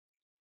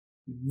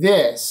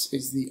This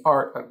is the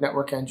Art of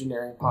Network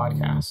Engineering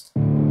podcast.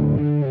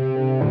 In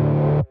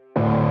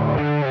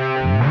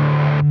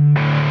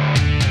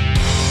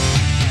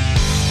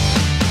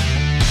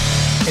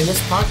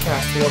this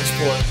podcast, we'll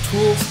explore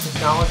tools,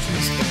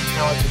 technologies, and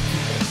talented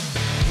people.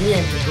 We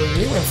aim to bring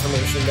you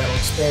information that will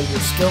expand your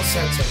skill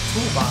sets and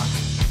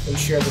toolbox and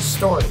share the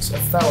stories of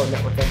fellow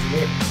network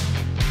engineers.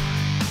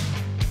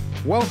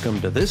 Welcome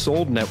to This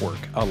Old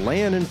Network, a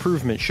LAN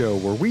improvement show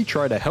where we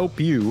try to help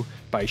you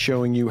by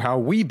showing you how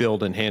we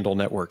build and handle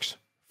networks.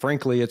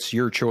 Frankly, it's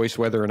your choice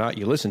whether or not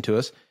you listen to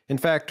us. In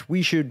fact,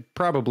 we should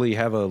probably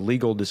have a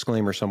legal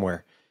disclaimer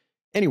somewhere.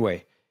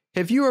 Anyway,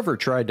 have you ever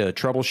tried to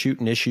troubleshoot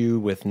an issue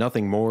with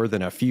nothing more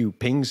than a few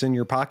pings in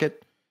your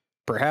pocket?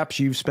 Perhaps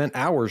you've spent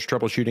hours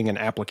troubleshooting an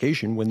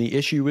application when the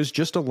issue is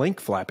just a link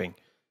flapping.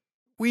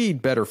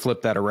 We'd better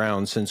flip that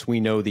around since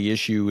we know the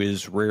issue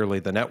is rarely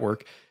the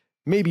network.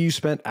 Maybe you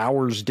spent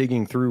hours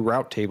digging through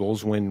route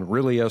tables when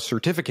really a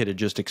certificate had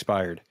just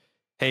expired.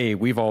 Hey,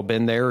 we've all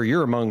been there.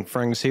 You're among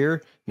friends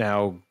here.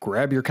 Now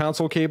grab your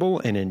console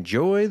cable and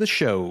enjoy the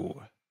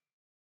show.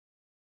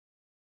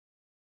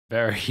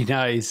 Very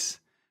nice.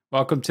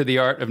 Welcome to the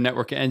Art of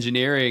Network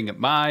Engineering.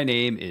 My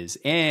name is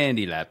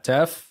Andy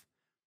Laptev. If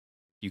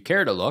you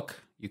care to look,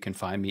 you can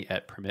find me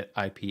at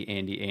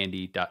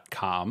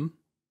permitipandandy.com.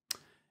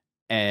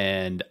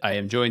 And I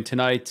am joined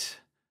tonight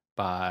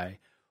by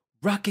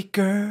Rocket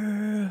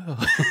Girl.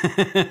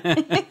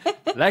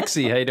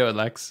 Lexi, how you doing,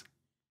 Lex?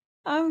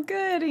 I'm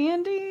good,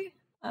 Andy.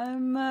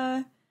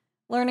 I'm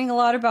learning a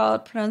lot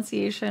about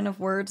pronunciation of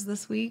words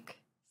this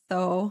week.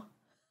 So,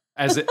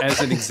 as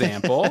an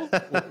example,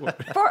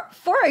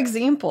 for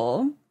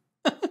example,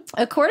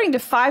 according to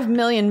 5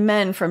 million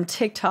men from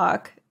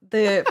TikTok,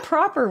 the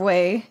proper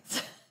way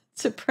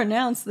to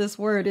pronounce this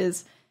word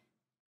is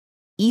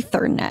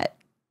Ethernet,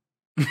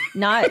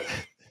 not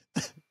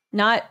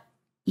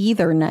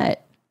Ethernet.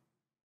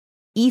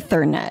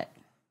 Ethernet.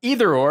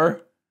 Either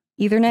or.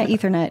 Ethernet.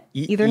 Ethernet.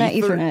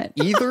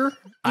 Either?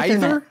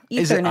 Either?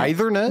 Is it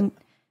Ethernet?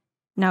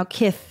 Now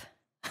kith.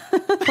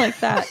 Like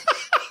that.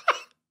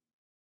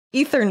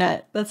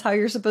 Ethernet. That's how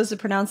you're supposed to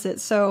pronounce it.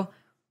 So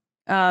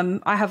I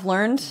have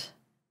learned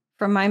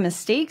from my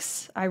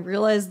mistakes. I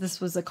realized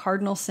this was a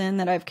cardinal sin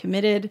that I've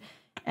committed,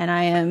 and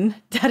I am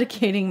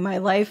dedicating my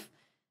life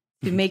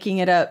to making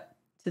it up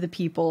to the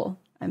people.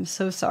 I'm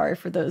so sorry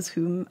for those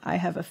whom I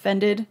have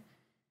offended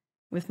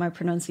with my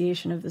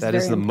pronunciation of this. That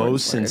is the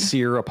most word.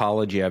 sincere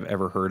apology I've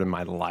ever heard in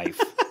my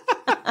life.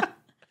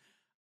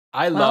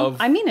 I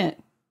mean it.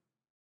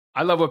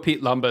 I love what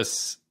Pete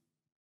Lumbus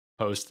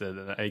posted.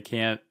 I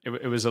can't.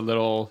 It was a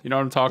little. You know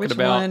what I'm talking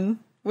about?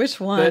 Which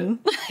one?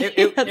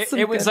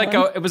 It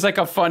was like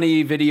a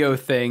funny video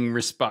thing. In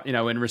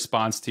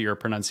response to your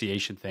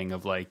pronunciation thing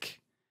of like,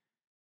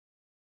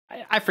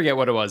 I forget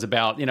what it was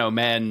about.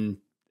 Men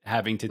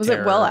having to. Was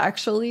it well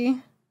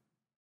actually?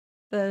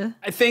 I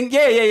think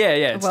yeah.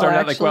 It started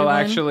out like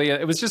actually,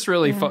 it was just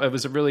really fun. It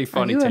was a really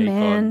funny take. Are you a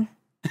man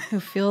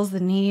who feels the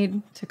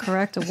need to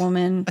correct a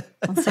woman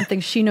on something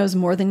she knows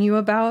more than you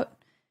about?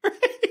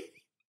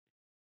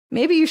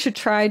 Maybe you should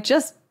try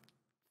just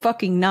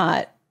fucking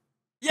not.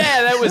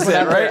 Yeah, that was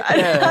it, right?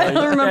 I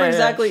don't remember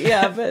exactly.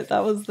 Yeah, but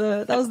that was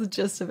the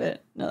gist of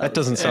it. No, that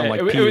doesn't sound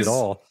like Pete at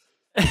all.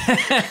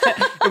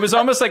 It was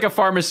almost like a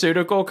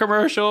pharmaceutical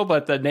commercial,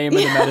 but the name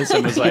of the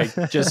medicine was like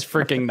just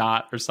freaking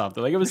not or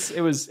something. Like it was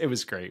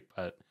great.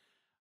 But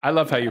I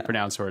love how you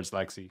pronounce words,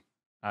 Lexi.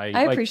 I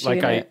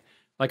appreciate it.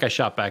 I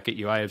shot back at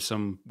you. I have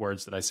some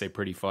words that I say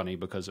pretty funny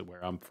because of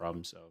where I'm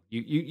from. So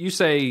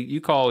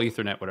you call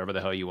Ethernet whatever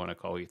the hell you want to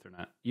call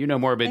Ethernet. You know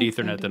more about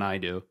Ethernet than I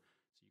do.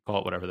 So you call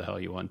it whatever the hell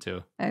you want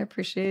to. I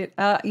appreciate.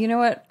 You know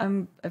what?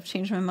 I've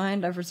changed my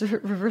mind. I've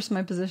reversed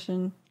my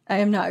position. I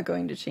am not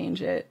going to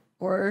change it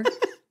or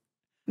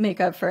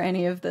make up for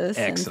any of the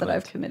sins that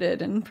I've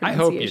committed in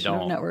pronunciation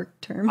of network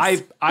terms.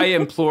 I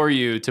implore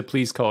you to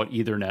please call it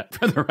Ethernet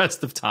for the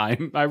rest of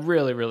time. I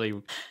really,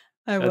 really.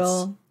 I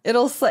will.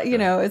 It'll,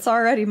 it's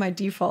already my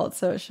default,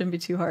 so it shouldn't be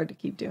too hard to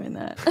keep doing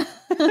that.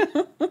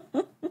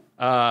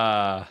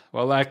 Well,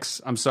 Lex,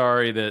 I'm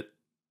sorry that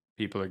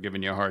people are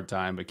giving you a hard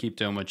time, but keep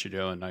doing what you're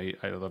doing. I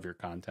love your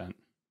content.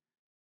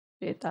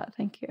 Appreciate that.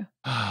 Thank you.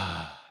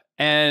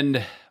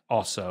 And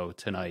also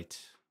tonight,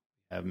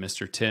 we have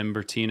Mr. Tim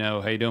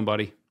Bertino. How you doing,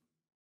 buddy?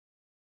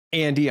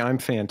 Andy, I'm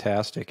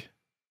fantastic.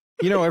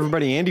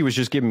 Everybody, Andy was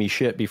just giving me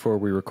shit before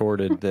we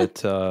recorded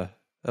that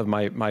of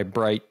my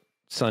bright,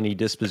 sunny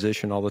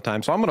disposition all the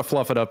time. So I'm going to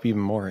fluff it up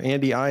even more.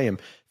 Andy, I am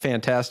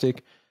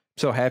fantastic.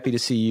 So happy to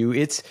see you.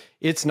 It's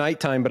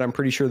nighttime, but I'm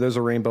pretty sure there's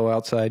a rainbow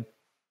outside.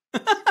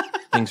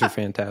 Things are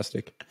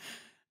fantastic.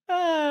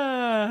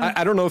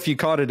 I don't know if you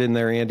caught it in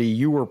there, Andy.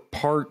 You were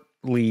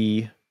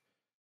partly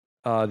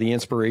the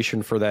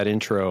inspiration for that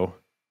intro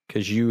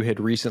because you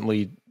had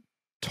recently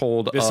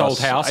told this old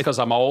house because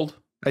I'm old.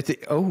 I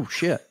think. Oh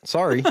shit!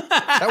 Sorry,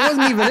 that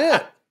wasn't even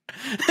it.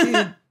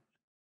 Dude,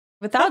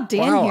 without Dan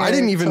wow, here, I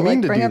didn't even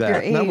mean to do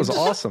that. That was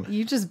awesome.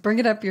 You just bring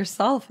it up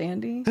yourself,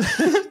 Andy.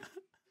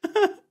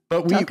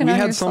 But we Talking on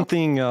had yourself.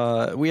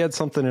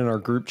 something in our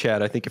group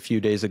chat. I think a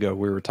few days ago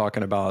we were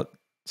talking about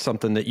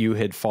something that you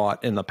had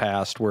fought in the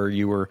past, where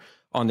you were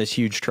on this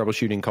huge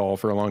troubleshooting call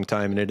for a long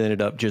time, and it ended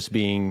up just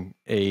being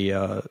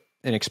an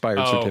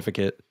expired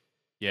certificate.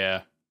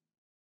 Yeah,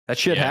 that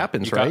shit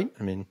happens, right?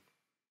 I mean,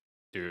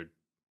 dude,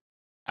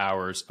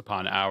 hours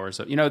upon hours.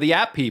 You know, the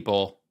app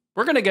people.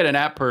 We're gonna get an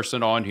app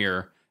person on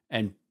here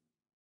and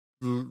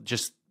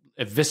just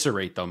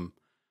eviscerate them,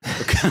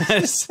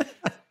 because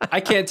I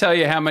can't tell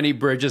you how many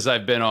bridges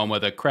I've been on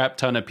with a crap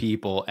ton of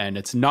people, and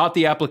it's not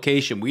the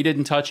application. We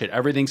didn't touch it.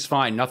 Everything's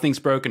fine. Nothing's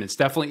broken. It's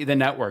definitely the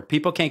network.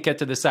 People can't get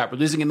to this app. We're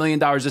losing $1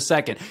 million a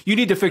second. You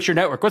need to fix your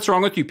network. What's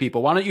wrong with you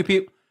people? Why don't you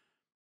people,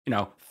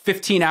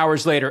 15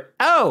 hours later,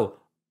 oh,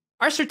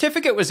 our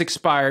certificate was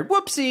expired.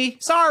 Whoopsie.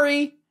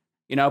 Sorry.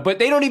 But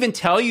they don't even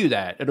tell you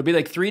that. It'll be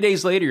like 3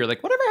 days later. You're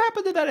like, whatever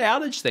happened to that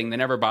outage thing they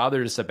never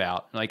bothered us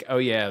about? Like, oh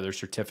yeah, their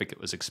certificate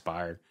was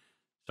expired.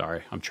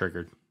 Sorry, I'm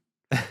triggered.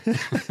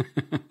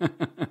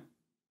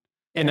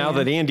 And now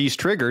that Andy's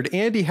triggered,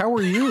 Andy, how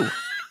are you?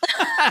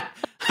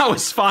 I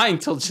was fine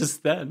till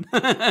just then.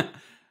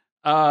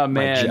 Oh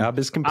man, my job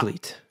is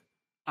complete.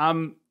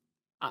 I'm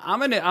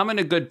in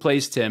a good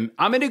place, Tim.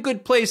 I'm in a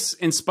good place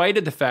in spite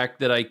of the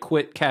fact that I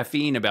quit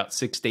caffeine about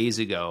 6 days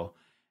ago,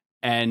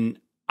 and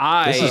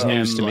this is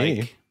news to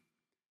me.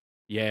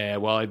 Yeah,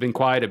 well, I've been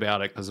quiet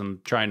about it because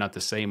I'm trying not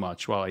to say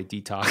much while I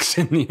detox,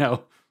 and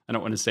I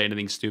don't want to say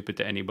anything stupid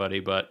to anybody,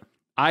 but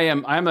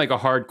I'm like a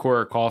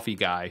hardcore coffee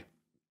guy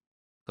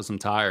because I'm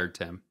tired,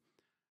 Tim.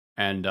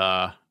 And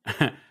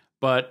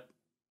but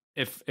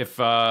if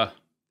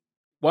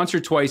once or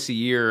twice a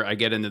year I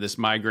get into this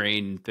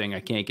migraine thing I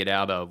can't get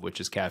out of,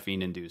 which is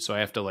caffeine induced, so I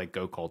have to like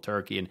go cold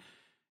turkey, and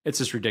it's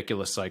this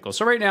ridiculous cycle.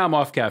 So right now I'm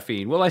off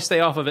caffeine. Will I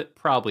stay off of it?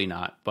 Probably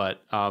not.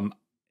 But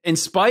in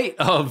spite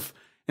of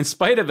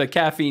a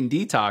caffeine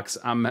detox,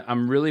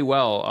 I'm really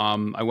well.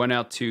 I went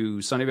out to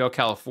Sunnyvale,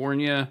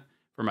 California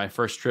for my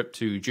first trip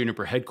to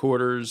Juniper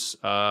headquarters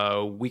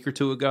a week or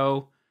two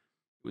ago.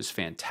 It was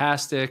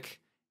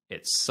fantastic.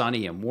 It's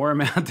sunny and warm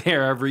out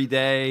there every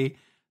day.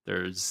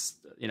 There's,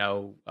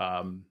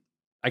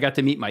 I got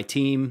to meet my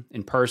team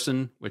in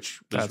person,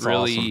 which was That's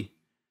really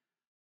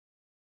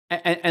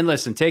awesome. And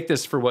listen, take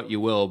this for what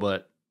you will,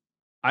 but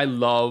I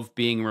love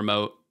being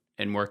remote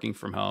and working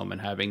from home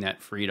and having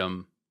that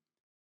freedom.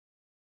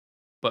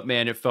 But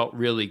man, it felt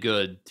really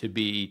good to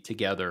be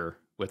together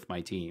with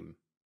my team.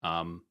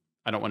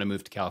 I don't want to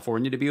move to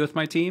California to be with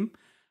my team.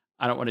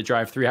 I don't want to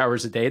drive 3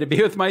 hours a day to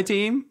be with my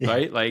team,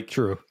 right? Like,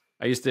 true.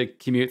 I used to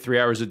commute 3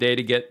 hours a day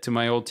to get to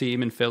my old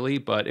team in Philly,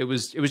 but it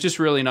was just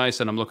really nice,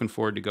 and I'm looking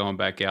forward to going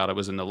back out. I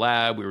was in the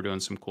lab, we were doing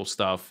some cool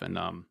stuff, and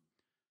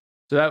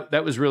so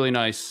that was really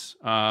nice.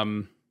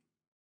 And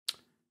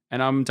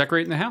I'm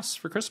decorating the house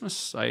for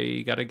Christmas.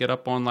 I got to get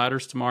up on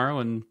ladders tomorrow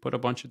and put a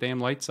bunch of damn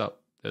lights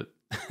up that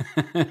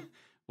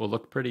will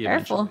look pretty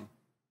eventually.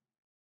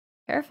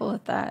 Careful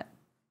with that.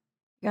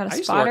 You got a I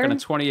used to spotter? work on a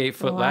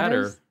 28-foot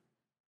ladder.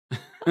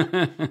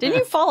 Didn't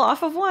you fall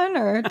off of one,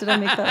 or did I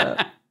make that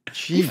up?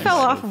 You fell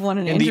off of one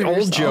and the injured old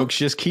yourself. jokes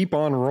just keep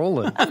on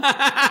rolling.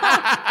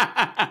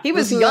 He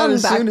was Listen, young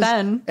back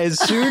then. As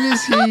soon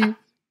as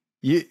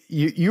he,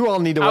 you all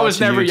need to watch I was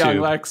never YouTube. young,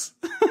 Lex.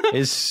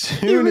 As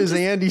soon as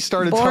Andy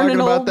started born talking an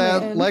about old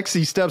that, man.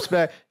 Lexi steps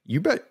back. You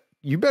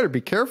better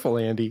be careful,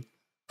 Andy.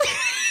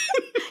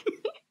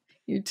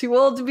 You're too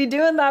old to be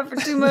doing that for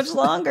too much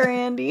longer,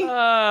 Andy.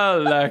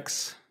 Oh,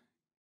 Lex.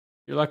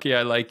 You're lucky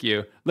I like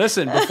you.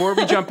 Listen, before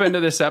we jump into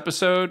this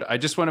episode, I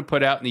just want to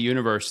put out in the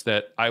universe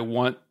that I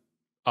want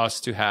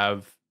us to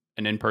have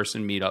an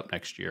in-person meetup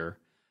next year.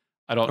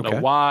 I don't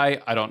know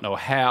why. I don't know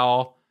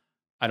how.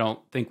 I don't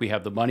think we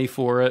have the money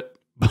for it,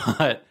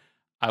 but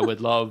I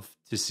would love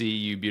to see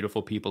you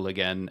beautiful people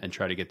again and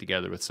try to get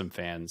together with some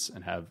fans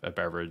and have a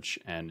beverage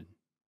and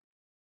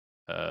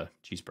a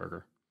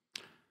cheeseburger.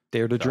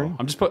 Dare to dream.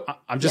 I'm just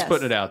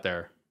putting it out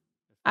there.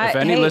 If Hey,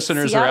 any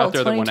listeners Seattle, are out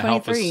there that want to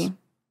help us, 2023.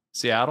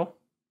 Seattle,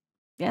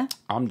 Yeah,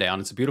 I'm down.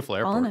 It's a beautiful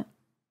airport. calling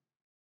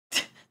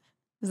it.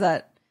 Is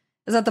that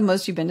the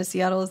most you've been to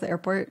Seattle? Is the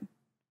airport?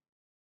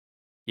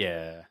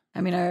 Yeah.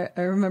 I mean, I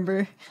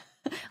remember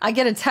I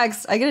get a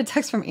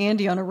text from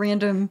Andy on a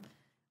random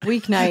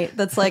weeknight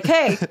that's like,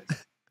 "Hey,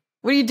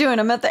 what are you doing?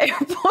 I'm at the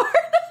airport."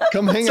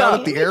 Come hang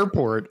out at the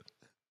airport.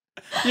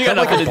 You got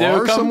Like nothing a to bar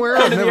do. Come somewhere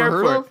come I've to the never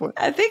heard airport.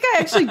 of. I think I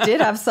actually did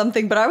have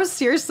something, but I was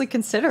seriously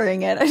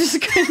considering it. I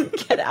just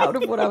couldn't get out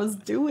of what I was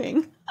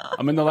doing.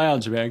 I'm in the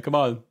lounge, man. Come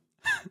on.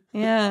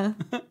 Yeah.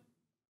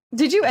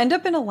 Did you end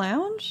up in a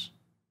lounge?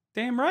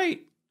 Damn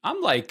right. I'm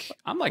like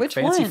Which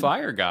fancy one?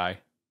 flyer guy.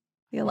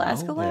 The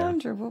Alaska Oh, yeah.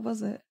 Lounge, or what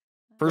was it?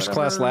 First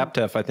class Whatever.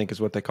 lap tef, I think is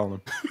what they call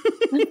them.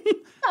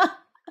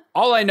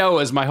 All I know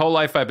is my whole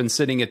life I've been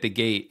sitting at the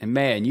gate, and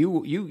man,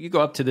 you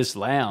go up to this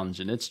lounge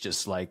and it's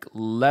just like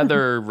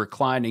leather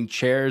reclining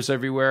chairs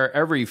everywhere,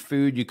 every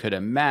food you could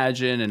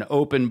imagine, an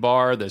open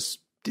bar. This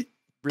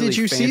really Did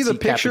you see fancy the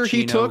picture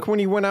he cappuccino. took when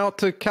he went out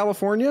to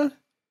California?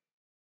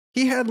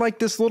 He had like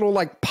this little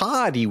like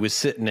pod he was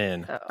sitting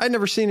in. I'd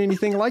never seen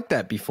anything like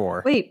that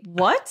before. Wait,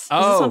 what? Is this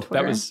Oh, on that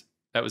Twitter? was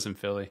That was in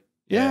Philly.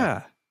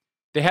 Yeah.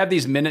 They have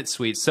these minute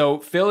suites. So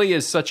Philly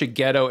is such a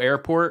ghetto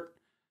airport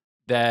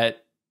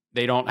that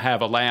they don't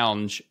have a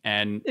lounge,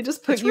 and They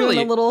just put it's you in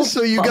a little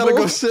So you got to go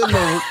bubble. sit in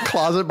the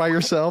closet by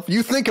yourself.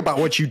 You think about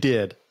what you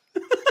did.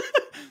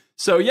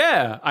 So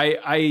yeah,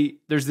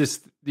 there's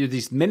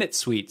these minute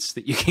suites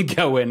that you can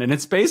go in, and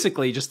it's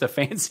basically just a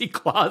fancy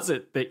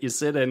closet that you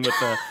sit in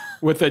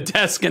with a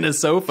desk and a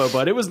sofa.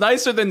 But it was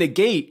nicer than the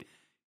gate,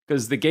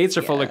 because the gates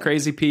are full of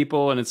crazy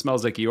people and it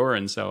smells like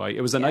urine. So it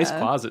was a nice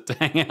closet to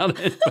hang out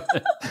in.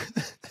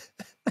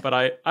 But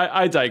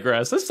I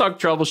digress. Let's talk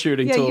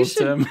troubleshooting tools,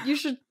 Tim. You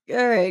should,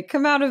 all right,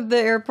 come out of the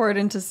airport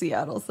into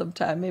Seattle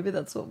sometime. Maybe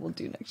that's what we'll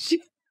do next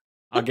year.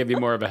 I'll give you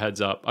more of a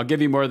heads up. I'll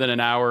give you more than an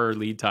hour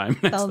lead time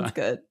next Sounds time.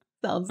 good.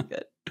 Sounds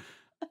good.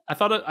 I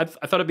thought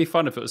it'd be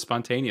fun if it was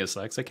spontaneous.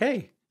 Like,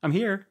 hey, I'm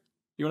here.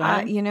 You want to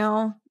hang? You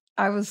know,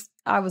 I was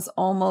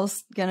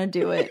almost gonna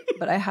do it,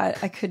 but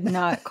I could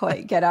not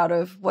quite get out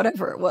of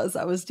whatever it was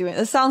I was doing.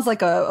 It sounds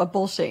like a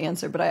bullshit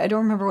answer, but I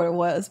don't remember what it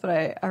was.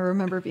 But I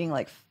remember being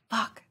like,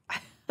 fuck.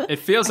 It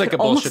feels like a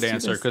almost bullshit do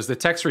answer, this. because the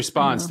text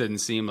response didn't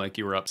seem like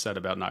you were upset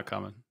about not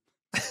coming.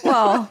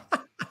 Well,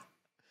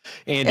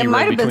 Andy it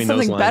might have been between those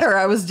something lines. better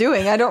I was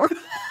doing. I don't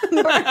remember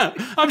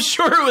I'm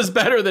sure it was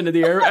better than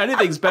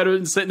anything's better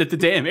than sitting at the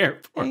damn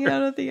airport. hanging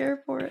out at the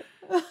airport.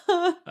 All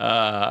right.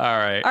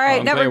 All right,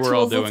 I'm glad network we're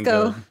all tools, let's doing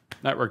go. good.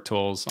 Network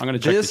tools. I'm going to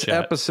check This the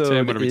chat. episode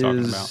Tim, what are we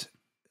talking about?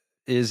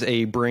 is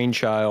a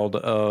brainchild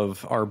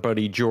of our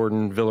buddy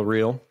Jordan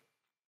Villarreal.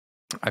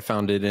 I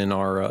found it in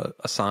our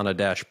Asana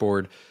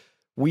dashboard.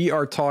 We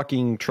are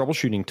talking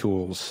troubleshooting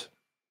tools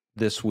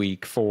this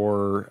week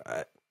for,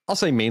 I'll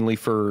say mainly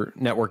for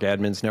network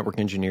admins, network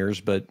engineers,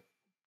 but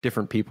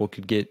different people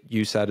could get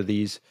use out of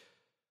these.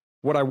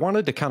 What I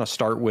wanted to kind of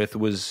start with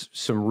was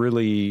some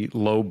really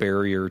low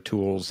barrier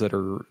tools that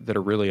are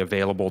really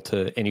available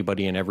to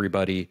anybody and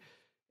everybody.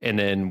 And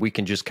then we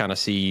can just kind of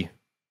see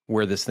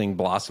where this thing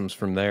blossoms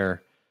from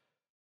there.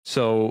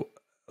 So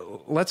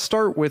let's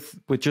start with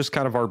just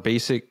kind of our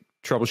basic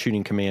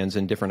troubleshooting commands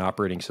in different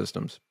operating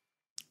systems.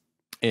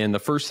 And the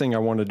first thing I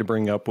wanted to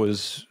bring up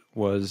was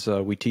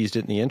we teased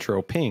it in the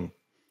intro, ping.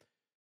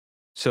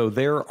 So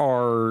there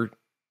are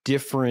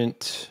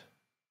different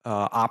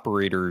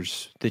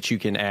operators that you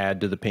can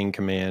add to the ping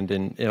command,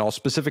 and I'll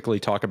specifically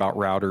talk about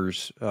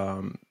routers,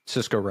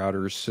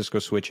 routers, Cisco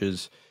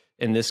switches.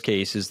 In this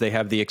case, is they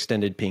have the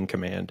extended ping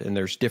command, and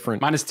there's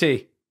different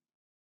 -T.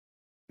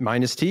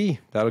 -T.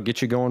 That'll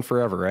get you going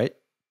forever, right?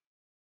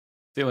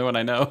 The only one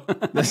I know.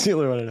 That's the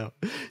only one I know.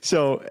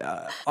 So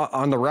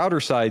on the router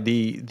side,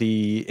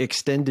 the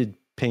extended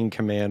ping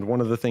command,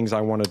 one of the things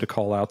I wanted to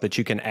call out that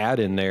you can add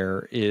in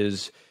there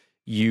is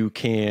you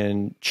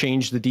can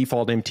change the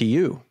default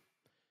MTU.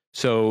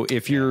 So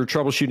if you're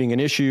troubleshooting an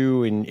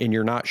issue and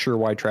you're not sure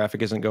why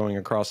traffic isn't going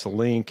across the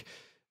link,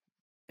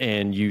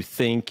 and you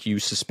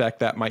suspect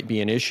that might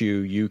be an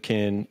issue, you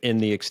can, in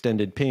the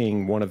extended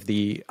ping, one of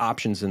the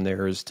options in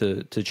there is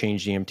to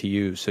change the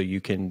MTU. So you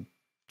can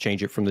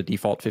change it from the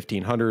default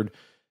 1500,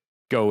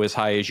 go as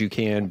high as you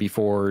can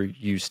before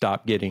you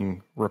stop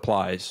getting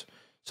replies.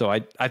 So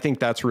I think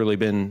that's really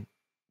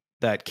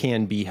that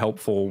can be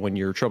helpful when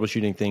you're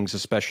troubleshooting things,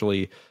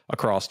 especially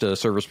across the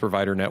service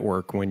provider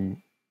network,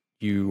 when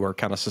you are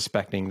kind of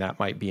suspecting that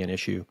might be an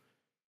issue.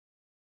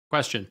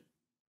 Question.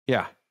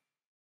 Yeah.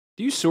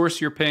 Do you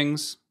source your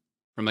pings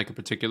from like a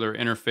particular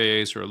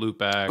interface or a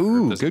loopback?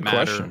 Ooh, or does it good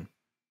matter? question.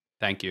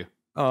 Thank you.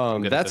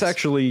 good at That's this.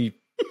 actually,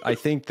 I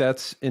think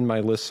that's in my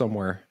list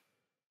somewhere.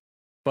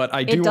 But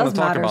I do It want does to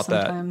talk matter about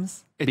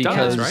sometimes. It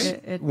because does,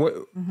 right?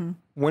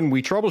 when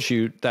we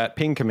troubleshoot, that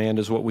ping command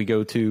is what we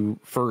go to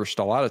first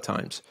a lot of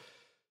times.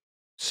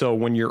 So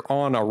when you're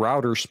on a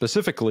router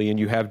specifically and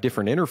you have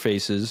different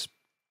interfaces,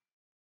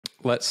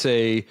 let's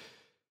say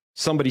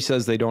somebody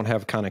says they don't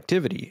have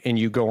connectivity and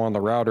you go on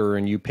the router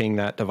and you ping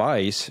that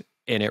device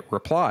and it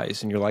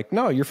replies and you're like,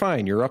 no, you're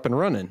fine. You're up and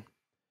running.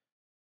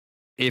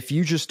 If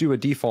you just do a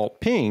default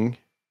ping,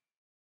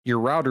 your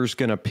router's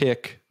going to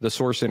pick the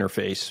source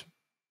interface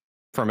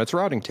from its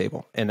routing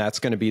table, and that's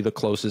going to be the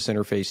closest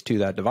interface to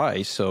that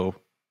device. So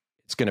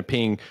it's going to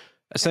ping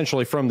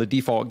essentially from the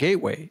default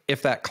gateway.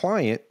 If that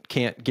client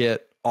can't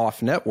get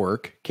off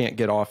network, can't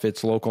get off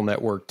its local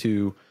network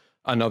to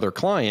another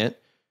client,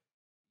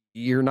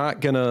 you're not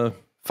going to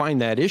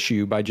find that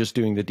issue by just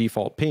doing the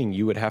default ping.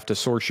 You would have to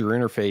source your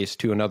interface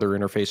to another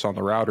interface on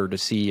the router to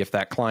see if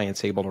that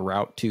client's able to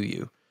route to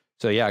you.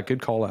 So yeah,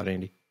 good call out,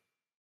 Andy.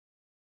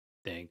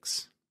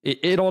 Thanks.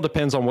 It all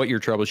depends on what you're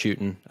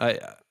troubleshooting.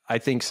 I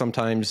think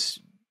sometimes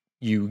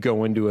you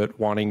go into it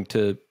wanting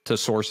to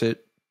source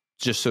it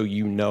just so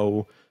you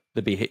know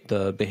the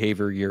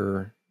behavior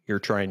you're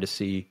trying to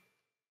see.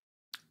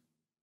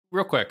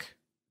 Real quick,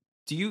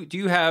 do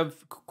you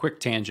have quick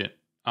tangent?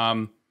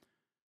 Do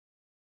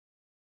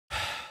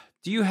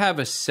you have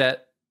a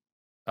set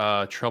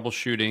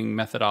troubleshooting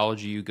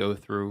methodology you go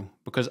through?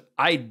 Because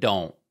I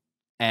don't,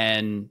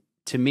 and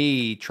to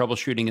me,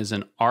 troubleshooting is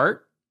an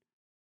art.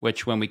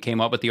 Which, when we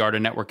came up with the art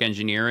of network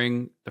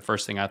engineering, the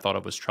first thing I thought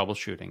of was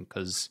troubleshooting,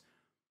 because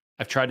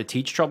I've tried to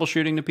teach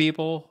troubleshooting to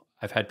people.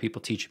 I've had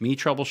people teach me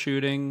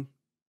troubleshooting.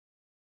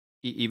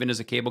 Even as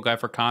a cable guy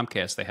for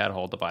Comcast, they had a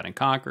whole divide and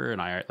conquer,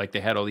 and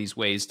they had all these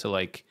ways to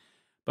like,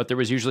 but there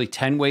was usually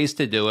 10 ways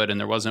to do it, and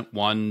there wasn't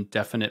one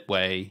definite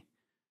way.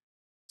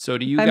 So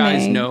do you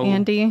guys know,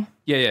 Andy?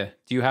 Yeah.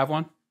 Do you have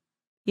one?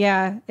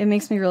 Yeah, it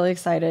makes me really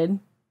excited.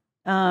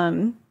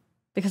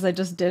 Because I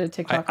just did a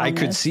TikTok on I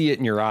could this. see it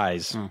in your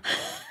eyes.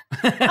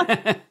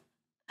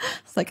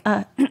 It's like,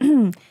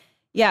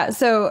 yeah,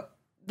 so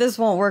this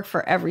won't work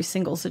for every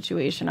single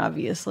situation,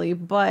 obviously,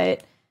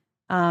 but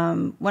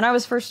when I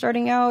was first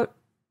starting out,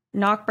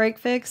 knock break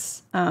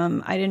fix,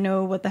 I didn't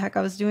know what the heck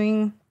I was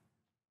doing.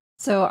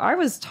 So I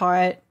was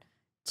taught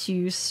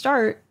to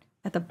start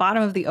at the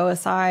bottom of the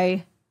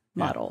OSI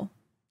model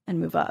and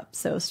move up.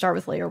 So start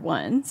with layer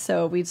 1.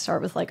 So we'd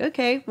start with like,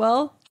 okay,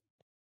 well,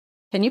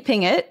 can you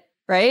ping it,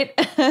 right?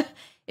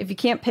 If you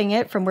can't ping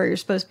it from where you're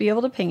supposed to be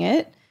able to ping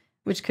it,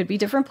 which could be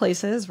different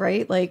places,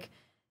 right? Like,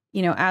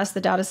 ask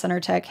the data center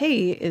tech,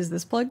 hey, is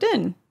this plugged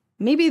in?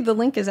 Maybe the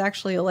link is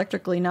actually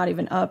electrically not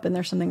even up and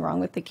there's something wrong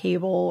with the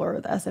cable or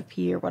the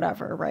SFP or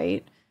whatever,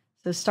 right?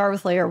 So start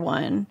with layer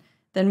 1,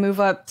 then move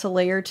up to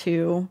layer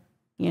 2,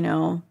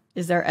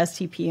 is there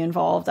STP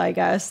involved, I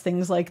guess,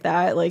 things like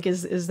that. Like,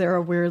 is there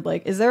a weird,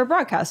 like, is there a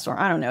broadcast storm?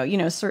 I don't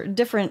know, certain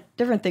different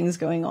things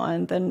going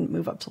on, then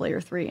move up to layer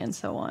 3 and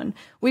so on.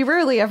 We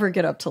rarely ever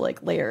get up to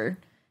like layer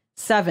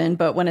 7,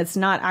 but when it's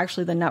not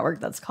actually the network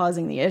that's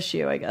causing the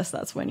issue, I guess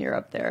that's when you're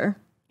up there.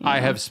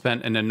 I have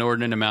spent an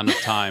inordinate amount of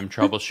time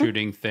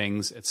troubleshooting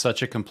things at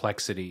such a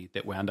complexity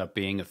that wound up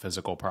being a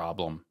physical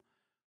problem.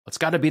 It's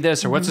got to be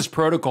this, or what's this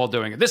protocol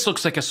doing? This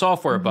looks like a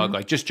software bug,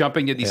 like just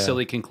jumping to these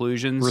silly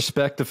conclusions.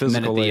 Respect the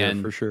physical layer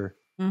for sure.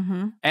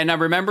 And I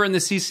remember in the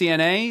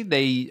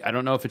CCNA, I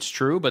don't know if it's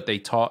true, but they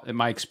taught,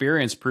 my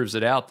experience proves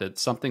it out, that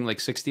something like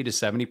 60 to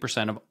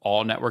 70% of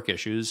all network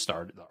issues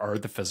are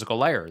the physical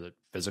layer, the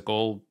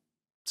physical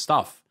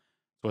stuff.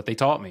 That's what they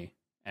taught me.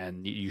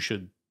 And you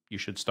should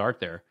start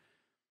there.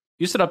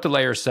 You said up to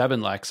layer 7,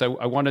 Lex. I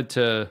wanted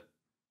to,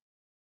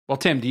 well,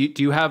 Tim, do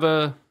you have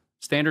a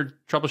standard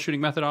troubleshooting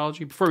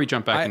methodology before we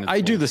jump back into the I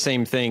do the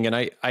same thing. And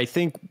I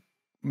think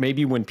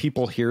maybe when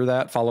people hear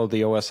that, follow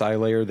the OSI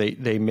layer,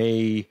 they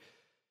may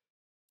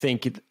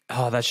think,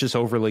 oh, that's just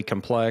overly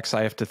complex.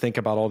 I have to think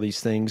about all these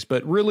things.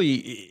 But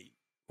really,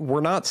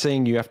 we're not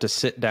saying you have to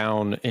sit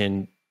down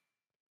and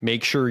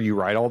make sure you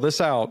write all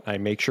this out. I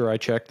make sure I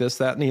check this,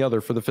 that, and the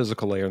other for the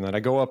physical layer. And then I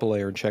go up a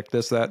layer and check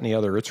this, that, and the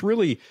other. It's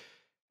really,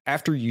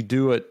 after you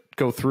do it,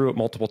 go through it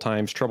multiple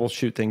times,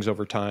 troubleshoot things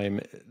over time,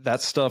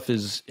 that stuff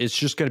it's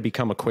just going to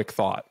become a quick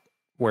thought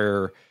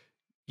where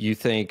you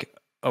think,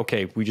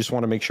 okay, we just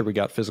want to make sure we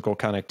got physical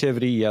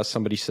connectivity. Yes,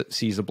 somebody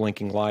sees a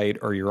blinking light,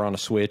 or you're on a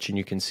switch and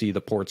you can see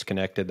the ports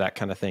connected, that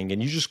kind of thing.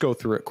 And you just go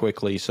through it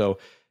quickly. So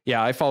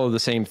yeah, I follow the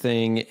same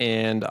thing.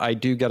 And I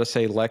do got to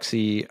say,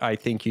 Lexi, I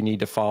think you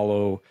need to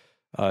follow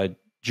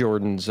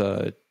Jordan's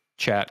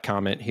chat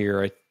comment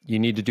here. You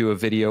need to do a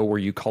video where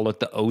you call it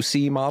the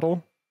OC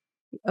model.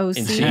 OC.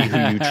 And see who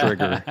you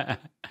trigger.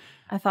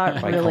 I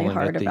thought really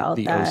hard about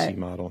the that. OC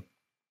model.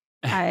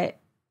 I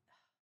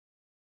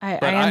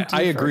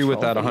agree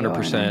with that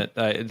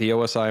 100%. The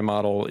OSI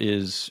model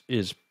is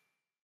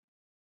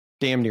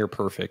damn near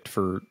perfect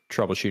for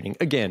troubleshooting.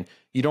 Again,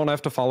 you don't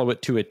have to follow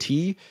it to a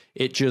T.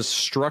 It just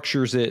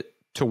structures it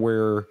to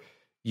where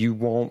you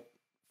won't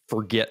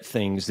forget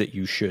things that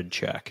you should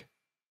check.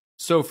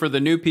 So for the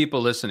new people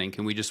listening,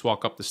 can we just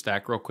walk up the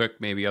stack real quick,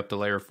 maybe up to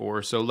layer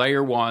 4? So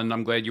layer 1,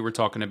 I'm glad you were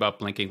talking about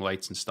blinking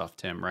lights and stuff,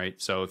 Tim,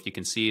 right? So if you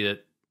can see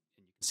it,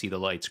 you can see the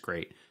lights,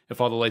 great. If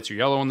all the lights are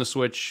yellow on the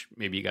switch,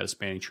 maybe you got a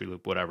spanning tree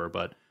loop, whatever,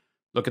 but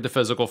look at the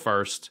physical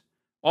first.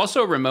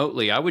 Also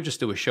remotely, I would just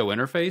do a show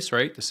interface,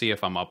 right? To see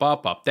if I'm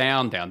up,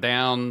 down,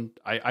 down.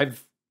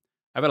 I've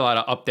had a lot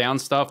of up, down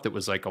stuff that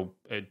was like a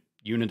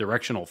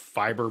unidirectional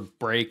fiber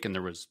break, and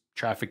there was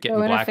traffic getting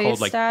black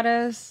holed. Like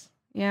status.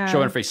 Yeah. Show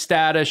interface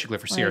status. You can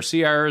look for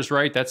CRC errors,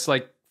 right? That's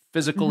like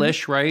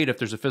physical-ish, right? If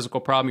there's a physical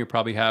problem, you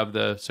probably have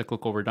the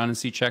cyclical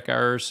redundancy check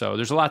errors. So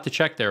there's a lot to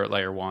check there at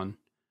layer 1.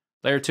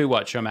 Layer 2,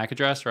 what? Show MAC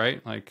address,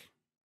 right? Like,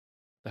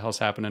 the hell's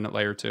happening at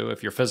layer 2?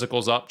 If your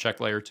physical's up, check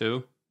layer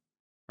 2,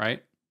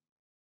 right?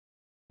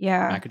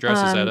 Yeah. MAC address,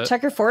 is that it?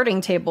 Check your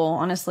forwarding table,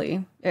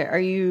 honestly.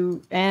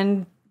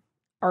 And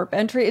ARP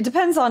entry. It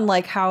depends on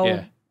like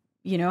how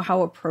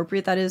how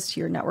appropriate that is to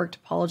your network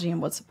topology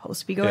and what's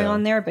supposed to be going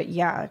on there. But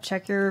yeah,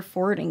 check your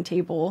forwarding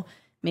table.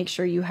 Make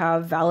sure you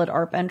have valid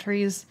ARP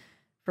entries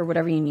for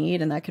whatever you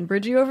need, and that can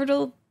bridge you over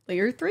to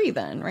layer 3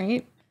 then,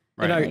 right?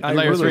 Right. And I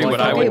layer really 3,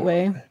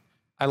 like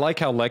I like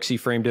how Lexi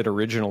framed it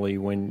originally.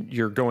 When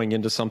you're going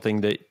into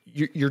something that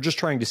you're just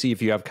trying to see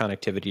if you have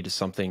connectivity to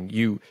something,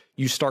 you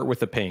start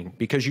with a ping,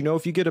 because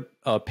if you get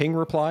a ping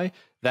reply,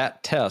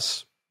 that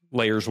tests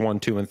layers 1,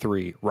 2, and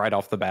 3 right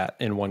off the bat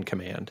in one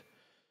command.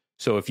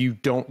 So if you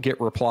don't get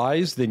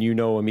replies, then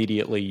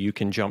immediately you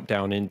can jump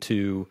down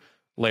into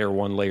layer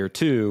 1, layer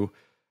 2,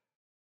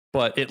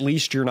 but at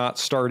least you're not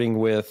starting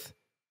with,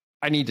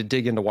 I need to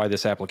dig into why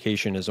this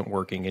application isn't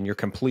working, and you're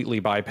completely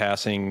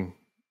bypassing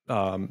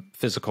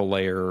physical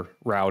layer,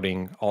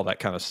 routing, all that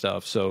kind of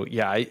stuff. So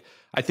yeah,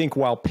 I think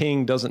while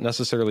ping doesn't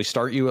necessarily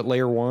start you at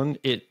layer 1,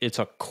 it's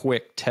a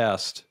quick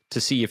test to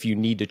see if you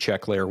need to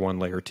check layer 1,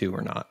 layer 2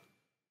 or not.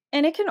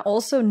 And it can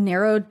also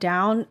narrow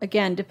down,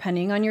 again,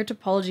 depending on your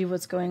topology,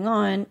 what's going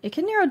on, it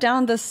can narrow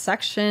down the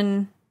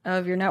section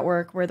of your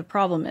network where the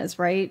problem is,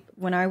 right?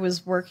 When I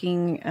was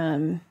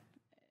working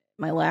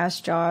my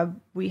last job,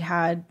 we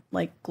had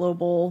like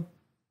global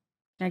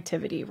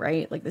connectivity,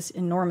 right? Like this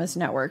enormous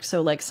network.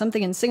 So like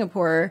something in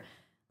Singapore,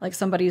 like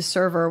somebody's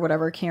server or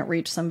whatever can't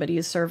reach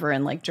somebody's server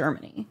in like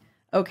Germany.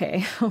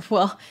 Okay,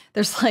 well,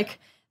 there's like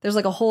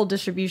a whole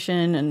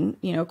distribution and,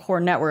 you know,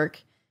 core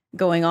network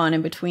going on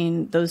in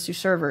between those two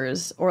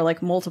servers, or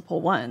like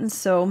multiple ones.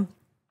 So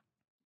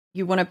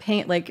you want to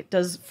ping, like,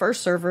 does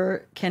first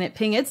server, can it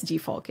ping its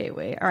default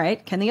gateway? All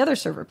right, can the other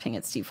server ping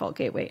its default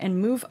gateway?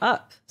 And move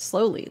up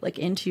slowly, like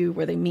into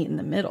where they meet in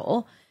the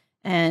middle.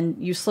 And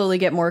you slowly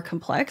get more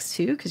complex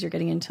too, because you're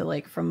getting into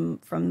like from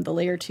the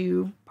layer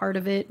 2 part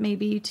of it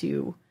maybe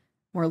to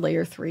more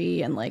layer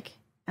 3 and like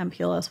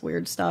MPLS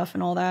weird stuff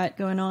and all that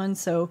going on.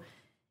 So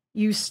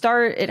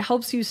it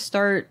helps you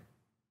start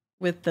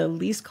with the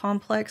least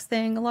complex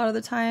thing a lot of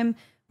the time,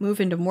 move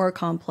into more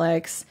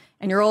complex,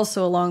 and you're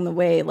also along the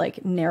way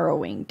like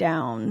narrowing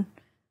down,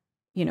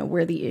 you know,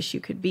 where the issue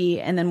could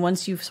be. And then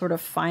once you sort of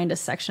find a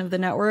section of the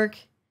network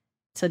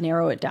to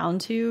narrow it down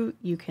to,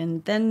 you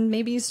can then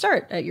maybe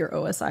start at your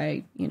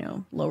OSI, you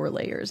know, lower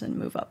layers and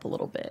move up a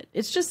little bit.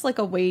 It's just like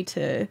a way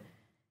to,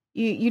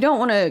 you don't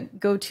want to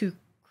go too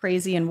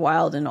crazy and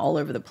wild and all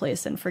over the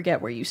place and forget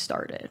where you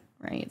started,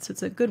 right? So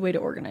it's a good way to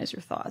organize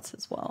your thoughts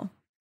as well.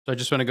 So I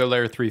just want to go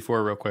layer 3,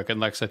 4 real quick. And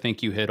Lex, I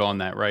think you hit on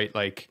that, right?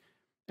 Like,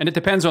 and it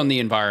depends on the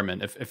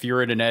environment. If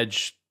you're at an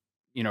edge,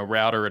 you know,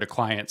 router at a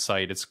client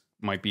site, it's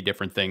might be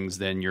different things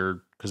than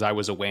because I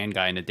was a WAN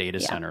guy in a data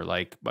center.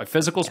 Like my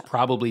physical's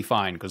probably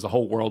fine because the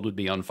whole world would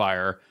be on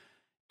fire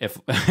if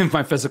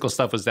my physical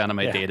stuff was down in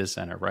my data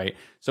center, right?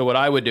 So what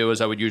I would do is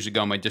I would usually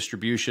go on my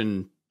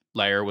distribution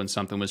layer when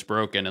something was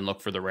broken and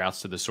look for the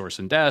routes to the source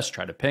and desk,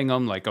 try to ping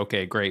them, like,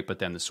 okay, great. But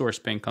then the source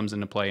ping comes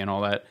into play and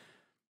all that.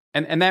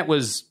 And that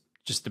was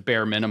just the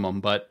bare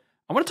minimum. But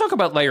I want to talk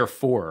about layer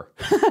 4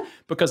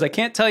 because I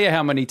can't tell you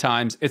how many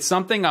times it's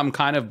something I'm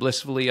kind of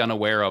blissfully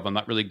unaware of. I'm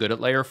not really good at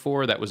layer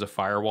 4. That was a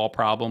firewall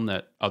problem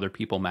that other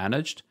people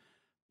managed.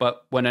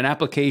 But when an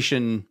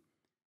application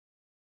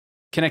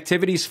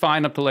connectivity's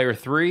fine up to layer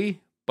 3,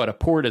 but a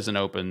port isn't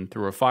open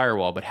through a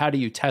firewall, but how do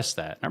you test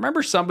that? And I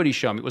remember somebody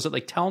showing me, was it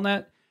like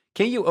Telnet?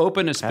 Can't you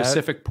open a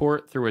specific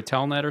port through a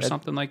Telnet or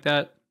something like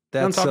that? That's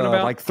you know what I'm talking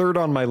about? Like third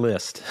on my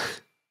list.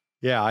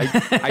 Yeah,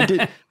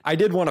 I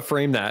did want to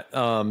frame that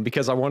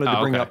because I wanted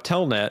to bring up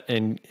Telnet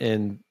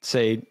and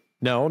say,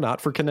 no, not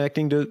for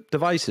connecting to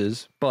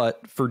devices,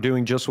 but for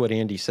doing just what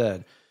Andy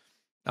said.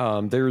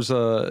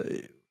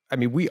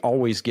 We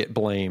always get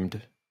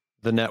blamed,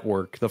 the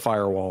network, the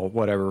firewall,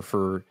 whatever,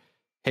 for,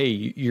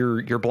 hey,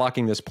 you're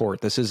blocking this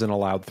port. This isn't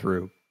allowed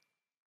through.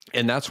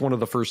 And that's one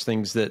of the first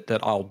things that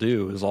I'll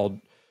do is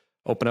I'll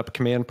open up a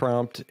command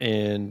prompt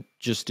and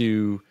just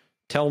do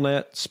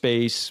telnet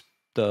space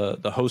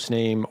the host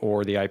name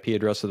or the IP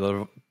address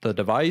of the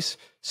device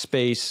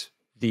space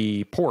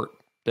the port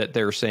that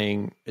they're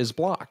saying is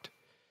blocked.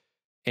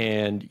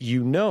 And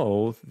you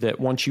know that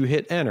once you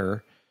hit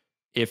enter,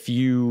 if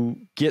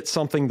you get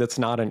something that's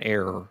not an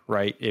error,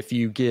 right? If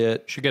you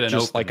get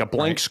just like a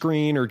blank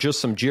screen or just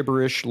some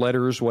gibberish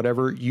letters,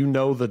 whatever, you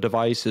know the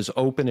device is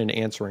open and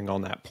answering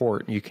on that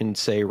port. You can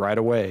say right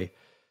away,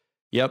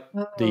 yep,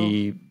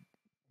 the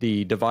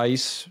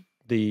device,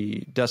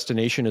 the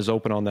destination is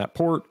open on that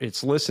port.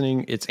 It's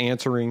listening, it's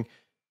answering.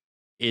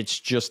 It's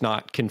just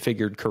not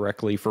configured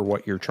correctly for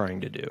what you're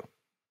trying to do.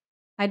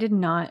 I did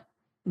not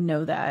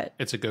know that.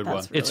 It's a good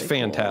one. It's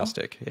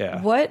fantastic. Cool.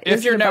 Yeah. What if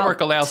is your it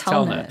network about allows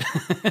Telnet?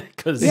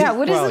 Telnet?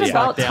 What is it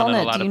about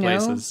Telnet? Do you know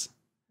places.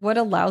 what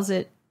allows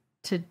it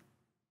to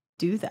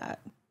do that?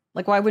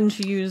 Like, why wouldn't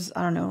you use,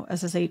 I don't know,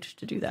 SSH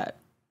to do that?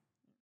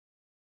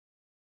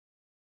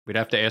 We'd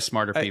have to ask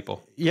smarter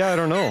people. I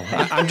don't know.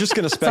 I'm just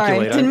going to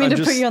speculate. Sorry, didn't mean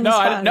to put you on the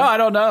spot. I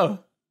don't know.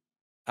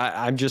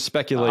 I'm just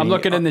speculating. I'm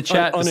looking in the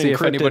chat to see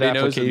if anybody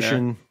knows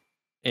application,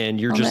 and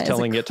you're just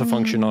telling it to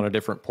function on a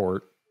different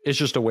port. It's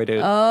just a way to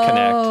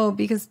connect. Oh,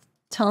 because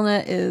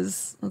Telnet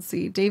is, let's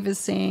see, Dave is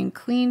saying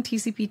clean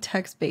TCP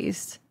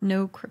text-based,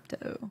 no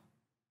crypto.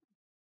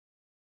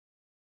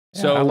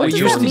 So what we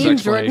does used that to mean,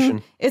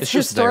 Jordan? It's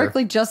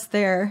historically just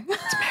there.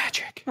 It's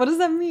magic. What does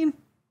that mean?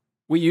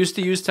 We used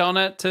to use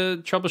Telnet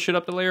to troubleshoot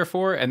up to layer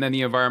 4, and then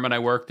the environment I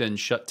worked in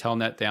shut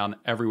Telnet down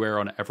everywhere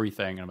on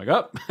everything. And I'm like,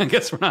 oh, I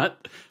guess we'll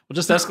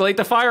just escalate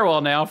the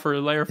firewall now for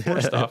layer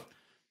 4 stuff.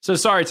 So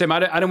sorry, Tim,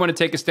 I didn't want to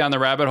take us down the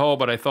rabbit hole,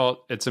 but I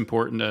thought it's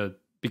important to,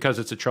 because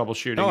it's a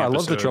troubleshooting I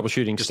love the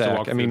troubleshooting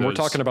stack. I mean, we're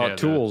talking about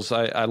tools.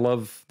 I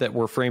love that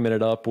we're framing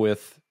it up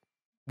with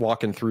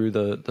walking through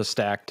the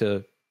stack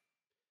to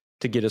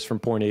get us from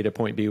point A to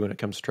point B when it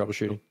comes to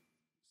troubleshooting.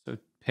 So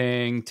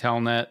ping,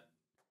 Telnet.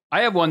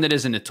 I have one that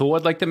isn't a tool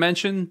I'd like to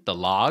mention, the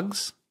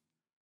logs.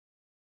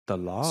 The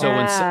logs?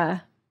 So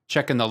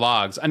checking the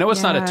logs. I know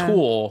it's not a Yeah.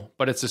 tool,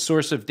 but it's a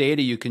source of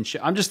data you can.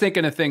 I'm just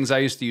thinking of things I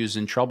used to use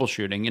in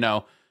troubleshooting. You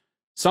know,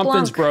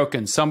 something's Splunk.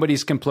 broken,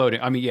 somebody's imploding.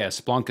 I mean, yeah,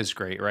 Splunk is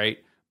great, right?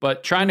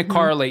 But trying to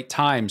correlate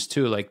times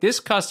too, like this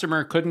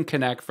customer couldn't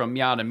connect from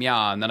meow to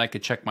meow, and then I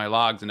could check my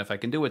logs, and if I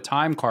can do a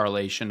time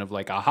correlation of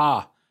like,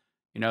 aha,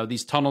 you know,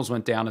 these tunnels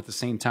went down at the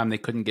same time they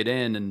couldn't get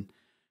in, and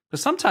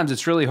because sometimes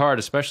it's really hard,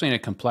 especially in a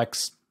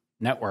complex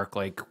network.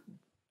 Like,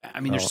 I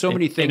mean, there's so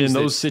many things. And in that-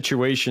 those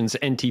situations,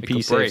 NTP could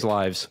saves break.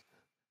 lives.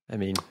 I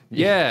mean,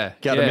 Yeah,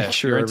 gotta yeah. make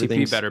sure Your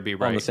everything's NTP better be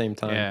right on the same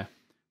time. Yeah,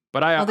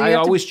 but I Although you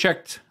have to- always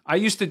checked. I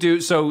used to do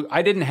so.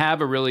 I didn't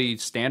have a really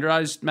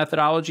standardized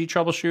methodology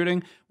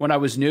troubleshooting when I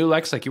was new.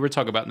 Lex, like you were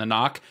talking about in the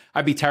knock,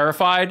 I'd be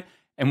terrified.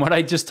 And what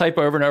I just type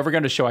over and over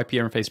again to show IP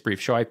interface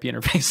brief, show IP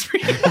interface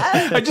brief.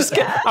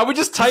 I would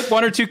just type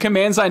one or two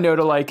commands I know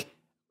to like.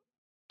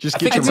 Just I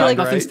get think your it's mind like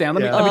nothing's right. down.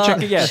 Let me Yeah. let me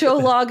check it. Yeah. Show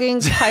logging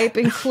type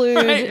include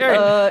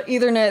Right.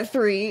 Ethernet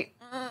 3.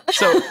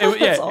 So That's all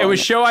it I was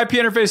know. show IP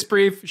interface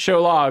brief,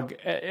 show log,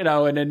 you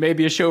know, and then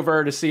maybe a show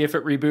ver to see if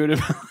it rebooted.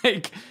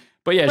 Like,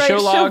 but yeah, Right, show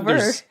show log.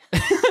 ver.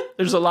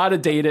 There's a lot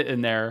of data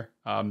in there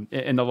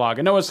in the log.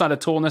 I know it's not a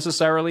tool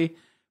necessarily,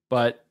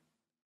 but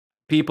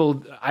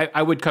people,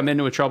 I would come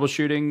into a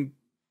troubleshooting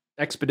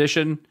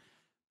expedition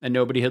and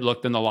nobody had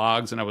looked in the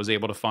logs, and I was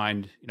able to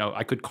find, you know,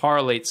 I could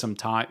correlate some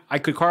time. I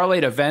could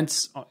correlate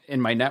events in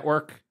my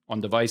network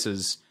on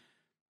devices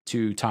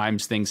to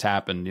times things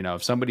happened. You know,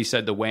 if somebody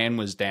said the WAN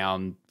was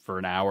down for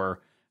an hour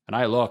and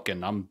I look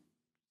and I'm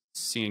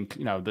seeing,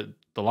 you know, the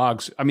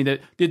logs. I mean,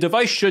 the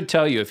device should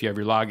tell you if you have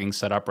your logging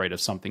set up right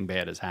if something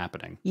bad is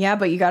happening. Yeah,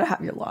 but you got to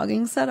have your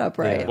logging set up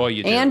right. Yeah. Well,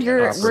 you do. And Yeah,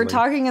 we're absolutely.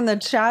 talking in the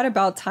chat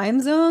about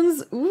time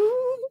zones.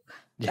 Ooh,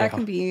 Yeah. that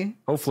can be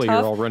Hopefully, tough.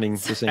 you're all running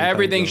the same.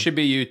 Everything time zone. should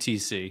be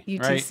UTC,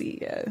 right?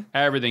 UTC. Yeah.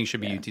 Everything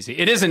should be UTC.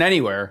 It isn't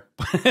anywhere,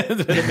 but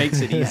it makes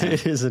it easy.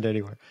 It isn't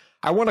anywhere.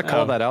 I want to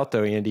call that out,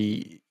 though,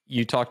 Andy.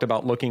 You talked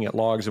about looking at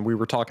logs, and we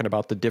were talking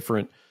about the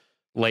different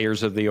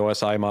layers of the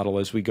OSI model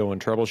as we go and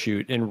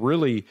troubleshoot. And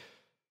really,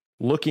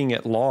 looking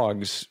at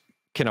logs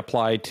can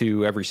apply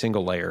to every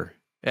single layer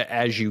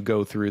as you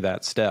go through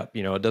that step.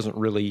 You know, it doesn't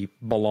really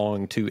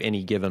belong to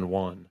any given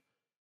one.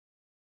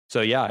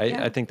 So, yeah,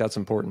 I think that's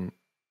important.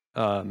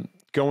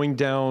 Going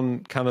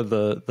down kind of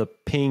the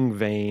ping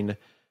vein,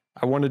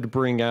 I wanted to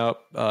bring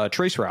out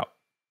traceroute.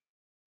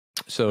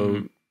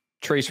 So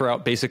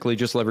traceroute, basically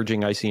just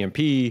leveraging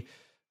ICMP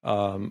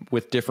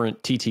with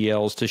different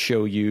TTLs to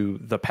show you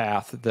the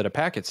path that a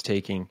packet's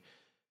taking.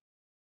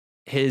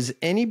 Has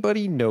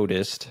anybody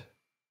noticed,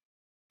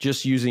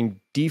 just using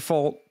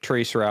default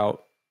traceroute,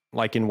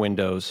 like in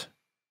Windows,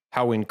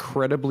 how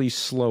incredibly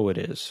slow it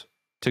is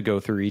to go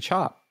through each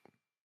hop?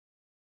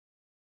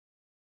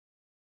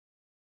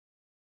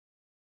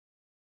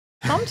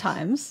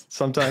 Sometimes.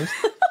 Sometimes.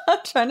 I'm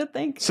trying to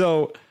think.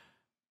 So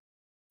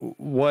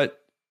what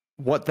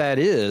that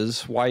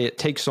is, why it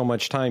takes so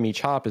much time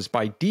each hop, is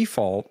by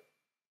default,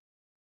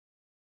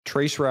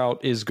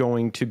 traceroute is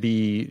going to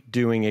be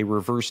doing a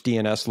reverse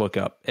DNS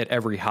lookup at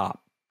every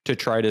hop to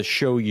try to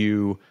show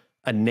you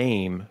a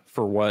name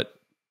for what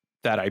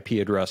that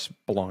IP address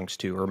belongs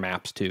to or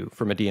maps to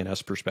from a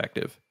DNS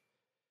perspective.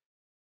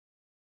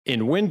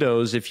 In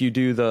Windows, if you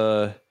do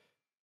the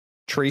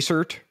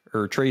tracert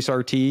or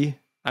traceRT,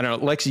 I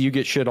don't know, Lexi, you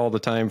get shit all the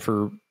time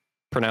for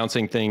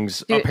pronouncing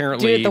things Do it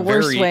apparently the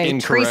worst very way.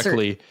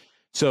 incorrectly.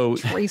 So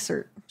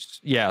Tracer.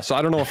 yeah, so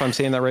I don't know if I'm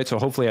saying that right. So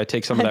hopefully I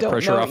take some of I that don't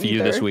pressure know off of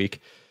you this either.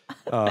 week.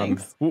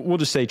 Thanks. We'll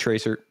just say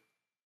tracer.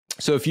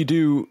 So if you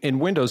do in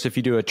Windows, if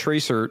you do a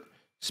tracer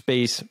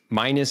space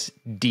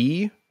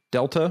 -D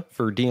delta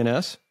for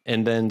DNS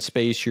and then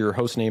space your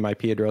host name,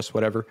 IP address,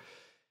 whatever,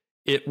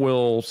 it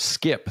will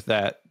skip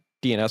that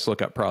DNS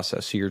lookup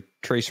process. So your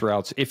trace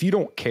routes, if you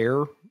don't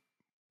care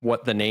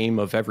what the name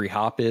of every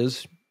hop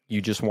is,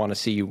 you just want to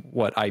see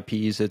what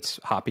IPs it's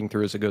hopping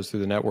through as it goes through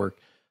the network,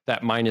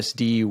 that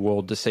 -D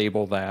will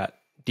disable that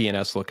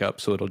DNS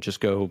lookup. So it'll just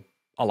go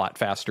a lot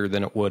faster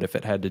than it would if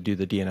it had to do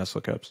the DNS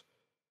lookups.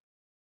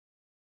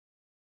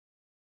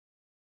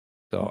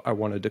 So I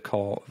wanted to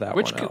call that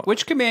one out.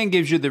 Which command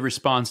gives you the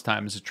response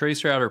time? Is it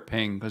traceroute or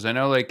ping? Because I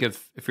know, like,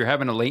 if you're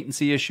having a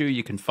latency issue,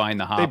 you can find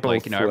the hop. both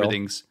Like, you know, will.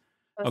 everything's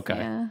okay.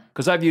 Yeah.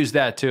 Because I've used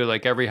that too.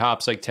 Like every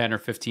hop's like 10 or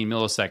 15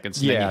 milliseconds. And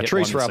then Yeah, you hit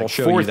traceroute one that's will like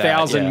show you that,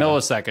 4,000 yeah.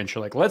 milliseconds.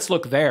 You're like, let's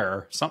look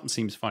there. Something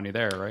seems funny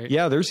there, right?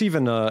 Yeah, there's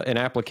even an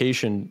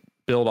application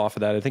built off of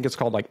that. I think it's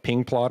called like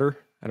Ping Plotter.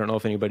 I don't know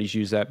if anybody's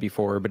used that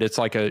before, but it's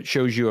like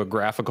shows you a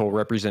graphical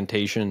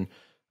representation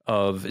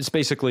of, it's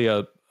basically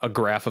a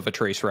graph of a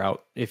trace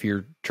route. If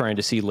you're trying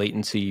to see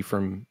latency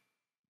from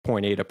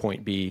point A to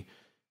point B,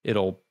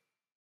 it'll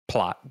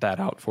plot that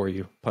out for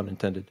you, pun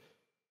intended.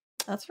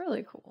 That's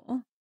really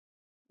cool.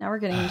 Now we're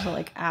getting into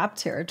like app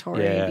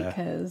territory Yeah.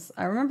 because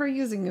I remember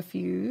using a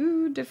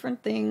few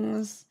different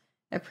things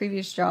at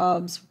previous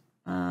jobs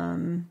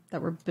that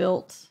were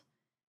built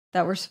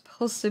that were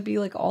supposed to be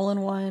like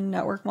all-in-one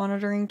network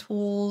monitoring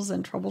tools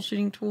and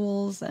troubleshooting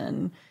tools,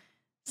 and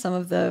some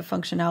of the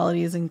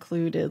functionalities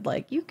included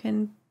like you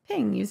can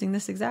ping using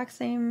this exact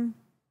same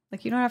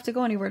Like, you don't have to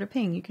go anywhere to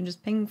ping. You can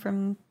just ping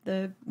from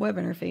the web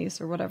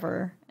interface or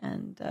whatever,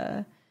 and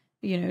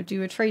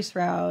do a trace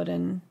route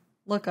and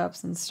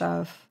lookups and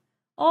stuff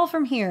all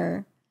from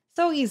here.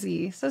 So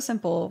easy, so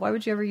simple. Why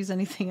would you ever use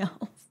anything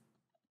else?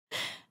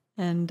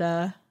 And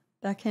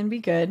that can be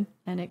good,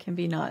 and it can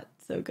be not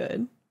so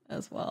good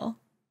as well.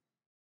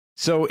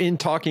 So in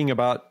talking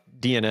about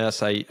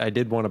DNS, I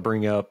did want to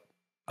bring up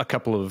a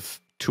couple of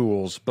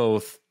tools,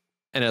 both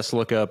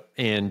NSLookup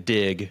and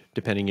Dig,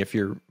 depending if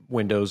you're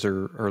Windows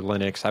or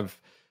Linux. I've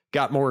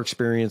got more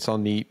experience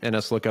on the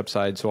NSLookup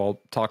side, so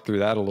I'll talk through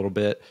that a little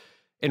bit.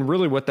 And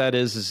really what that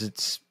is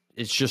it's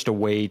just a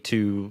way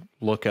to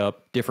look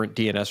up different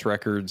DNS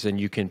records, and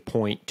you can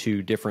point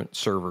to different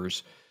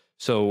servers.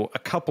 So a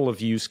couple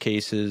of use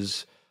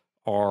cases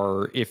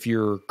are if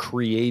you're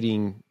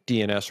creating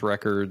DNS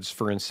records,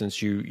 for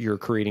instance, you're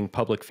creating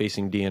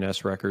public-facing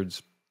DNS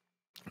records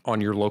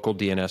on your local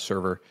DNS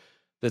server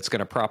that's going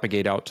to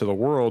propagate out to the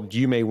world,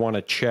 you may want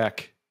to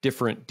check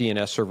different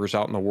DNS servers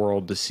out in the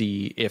world to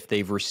see if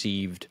they've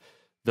received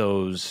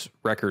those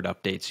record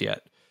updates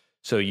yet.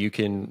 So you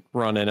can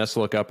run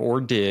NSLookup or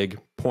Dig,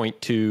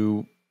 point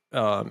to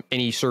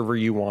any server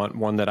you want.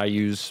 One that I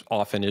use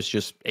often is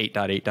just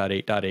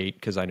 8.8.8.8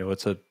 because I know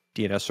it's a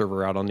DNS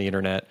server out on the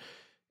internet.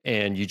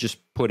 And you just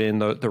put in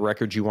the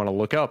records you want to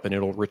look up, and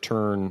it'll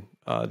return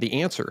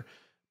the answer.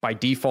 By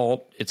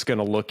default, it's going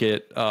to look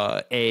at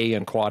A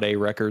and Quad A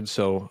records,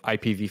 so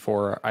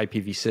IPv4,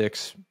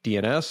 IPv6,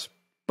 DNS,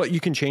 but you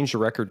can change the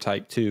record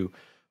type too.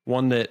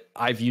 One that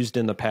I've used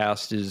in the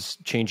past is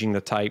changing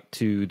the type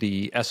to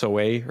the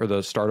SOA, or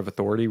the Start of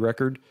Authority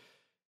record.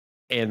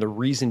 And the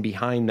reason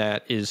behind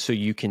that is so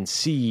you can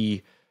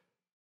see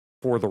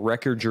for the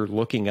record you're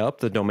looking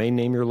up, the domain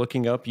name you're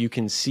looking up, you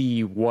can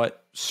see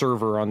what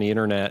server on the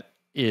internet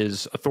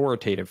is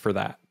authoritative for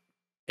that.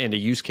 And a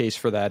use case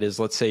for that is,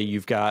 let's say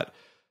you've got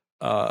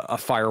a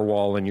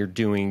firewall and you're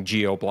doing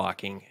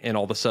geo-blocking, and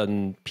all of a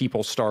sudden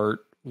people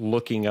start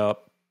looking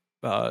up,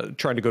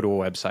 trying to go to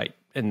a website,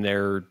 and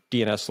their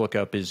DNS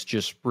lookup is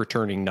just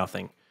returning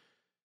nothing.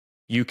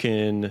 You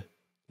can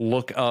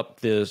look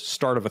up the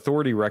Start of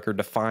Authority record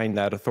to find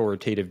that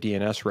authoritative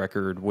DNS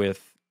record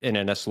with an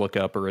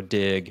NSLookup or a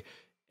Dig,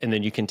 and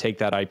then you can take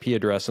that IP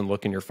address and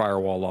look in your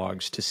firewall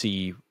logs to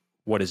see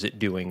what is it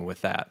doing with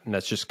that. And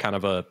that's just kind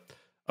of a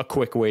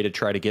quick way to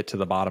try to get to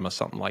the bottom of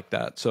something like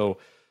that. So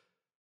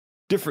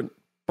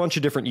bunch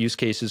of different use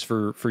cases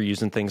for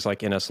using things like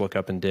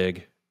NSLookup and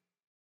Dig.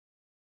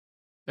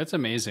 That's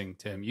amazing,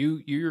 Tim.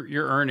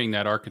 You're earning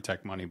that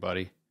architect money,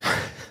 buddy.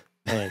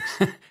 Thanks.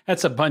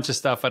 That's a bunch of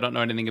stuff I don't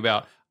know anything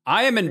about.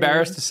 I am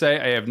embarrassed to say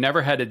I have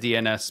never had a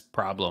DNS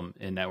problem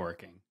in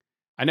networking.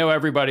 I know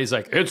everybody's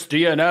like, it's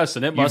DNS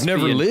and it must be.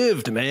 You've never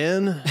lived,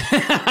 man.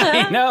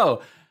 I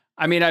know.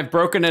 I mean, I've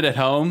broken it at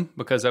home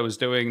because I was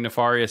doing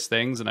nefarious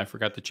things and I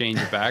forgot to change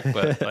it back.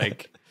 But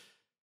like,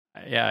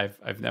 yeah,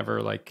 I've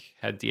never like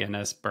had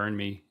DNS burn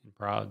me in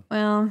prod.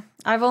 Well,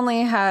 I've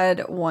only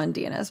had one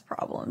DNS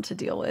problem to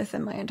deal with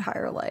in my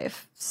entire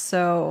life,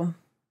 so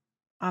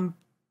I'm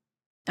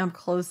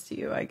close to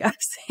you, I guess,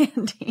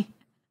 Andy.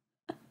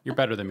 You're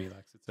better than me,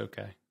 Lex. It's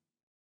okay.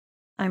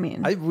 I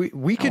mean,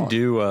 we could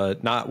do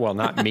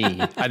not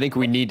me. I think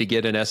we need to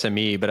get an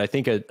SME, but I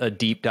think a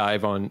deep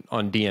dive on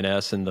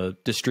DNS and the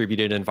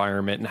distributed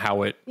environment and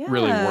how it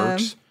really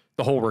works,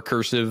 the whole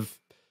recursive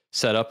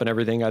setup and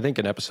everything. I think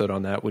an episode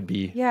on that would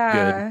be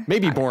good.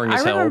 Maybe boring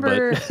as hell,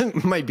 but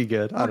it might be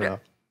good. I don't know.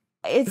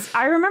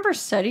 I remember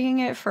studying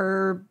it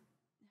for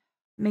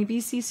maybe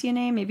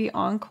CCNA, maybe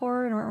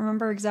Encore. I don't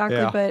remember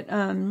exactly, but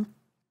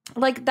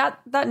like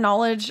that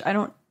knowledge I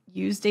don't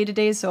use day to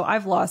day, so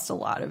I've lost a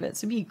lot of it.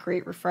 So it'd be a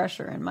great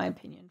refresher, in my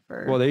opinion,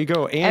 for there you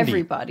go, Andy.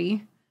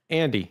 Everybody.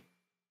 Andy,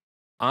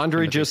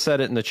 Andre just said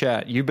it in the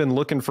chat. You've been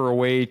looking for a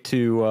way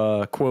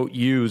to quote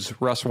use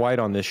Russ White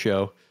on this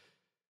show.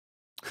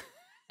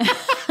 He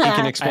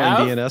can explain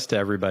DNS to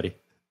everybody.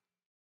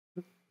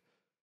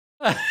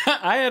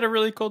 I had a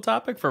really cool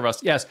topic for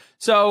Russ. Yes,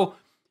 so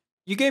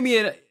you gave me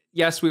a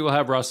yes. We will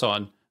have Russ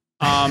on.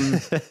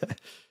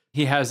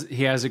 He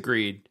has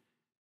agreed.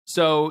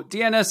 So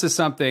DNS is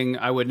something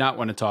I would not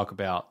want to talk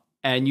about.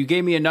 And you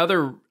gave me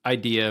another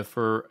idea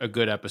for a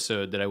good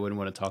episode that I wouldn't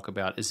want to talk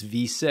about is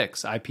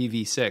V6,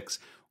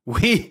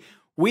 IPv6.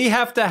 We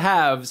have to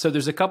have, so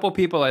there's a couple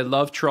people I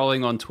love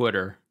trolling on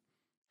Twitter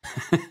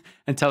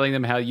and telling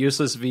them how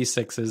useless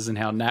V6 is and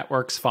how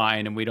network's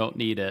fine and we don't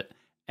need it.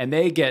 And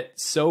they get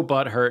so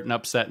butthurt and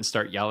upset and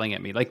start yelling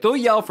at me. Like they'll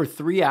yell for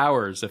 3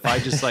 hours if I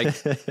just like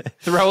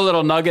throw a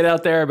little nugget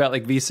out there about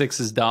like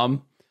V6 is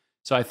dumb.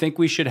 So I think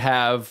we'll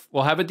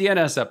have a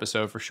DNS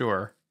episode for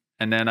sure.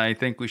 And then I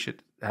think we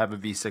should have a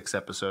V6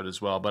 episode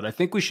as well. But I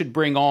think we should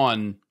bring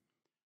on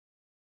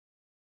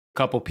a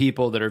couple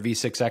people that are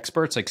V6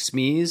 experts, like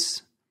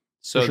SMEs,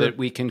 so that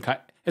we can,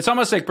 it's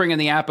almost like bringing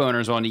the app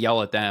owners on to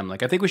yell at them.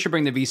 Like I think we should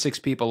bring the V6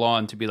 people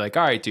on to be like,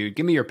 all right, dude,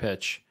 give me your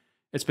pitch.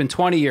 It's been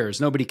 20 years.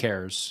 Nobody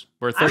cares.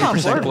 We're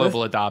 30%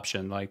 global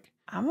adoption. Like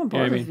I'm on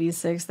board with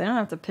V6. They don't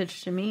have to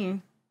pitch to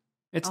me.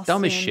 It's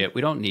dumb as shit.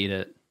 We don't need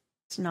it.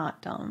 It's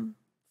not dumb.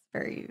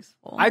 very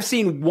useful. I've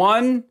seen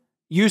one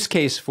use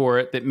case for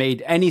it that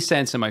made any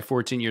sense in my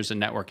 14 years of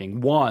networking.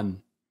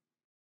 One.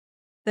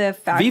 The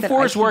fact V4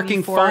 that is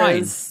working IPv4 fine.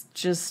 is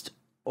just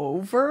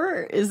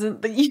over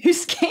isn't the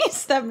use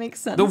case that makes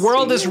sense. The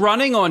world to is you.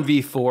 running on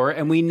V4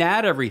 and we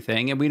NAT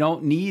everything and we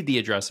don't need the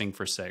addressing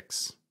for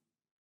 6.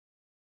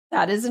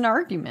 That is an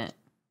argument.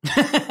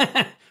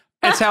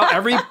 It's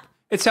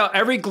how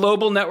every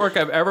global network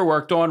I've ever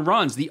worked on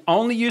runs. The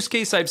only use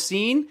case I've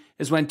seen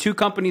is when two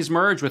companies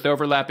merge with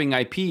overlapping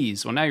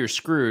IPs. Well, now you're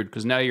screwed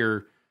because now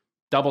you're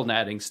double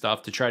natting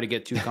stuff to try to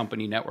get two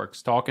company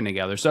networks talking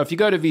together. So if you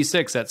go to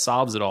V6, that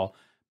solves it all.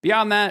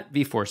 Beyond that,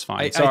 V4's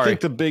fine. Sorry.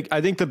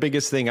 I think the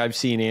biggest thing I've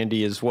seen,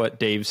 Andy, is what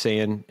Dave's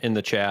saying in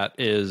the chat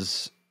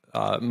is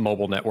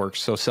mobile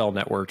networks, so cell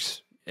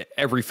networks.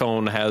 Every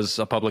phone has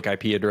a public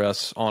IP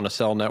address on a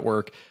cell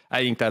network.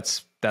 I think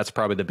that's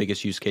probably the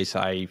biggest use case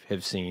I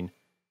have seen.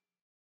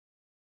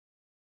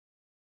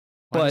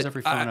 Why does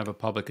every phone have a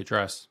public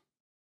address?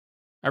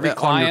 Every on your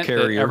client that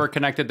carrier. ever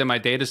connected to my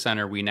data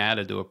center, we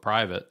NATed to a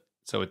private.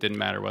 So it didn't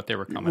matter what they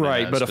were coming in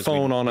Right, as, but a 'cause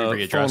phone we on a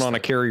readdressed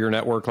it. carrier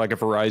network like a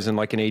Verizon,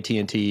 like an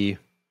AT&T,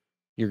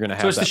 you're going to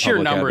have So it's that the sheer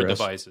public number address. of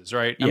devices,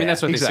 right? I Yeah, mean,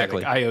 that's what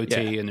exactly. they say, like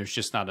IoT, Yeah. and there's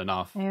just not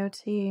enough.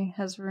 IoT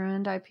has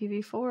ruined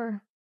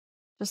IPv4,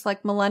 just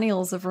like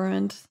millennials have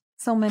ruined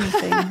so many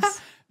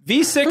things.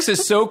 V6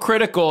 is so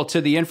critical to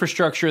the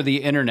infrastructure of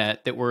the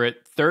internet that we're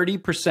at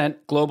 30%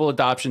 global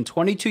adoption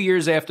 22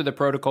 years after the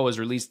protocol was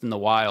released in the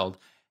wild.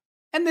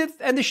 And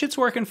the shit's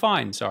working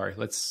fine. Sorry,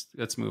 let's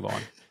move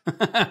on.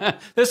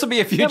 This will be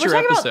a future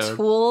we're talking episode. about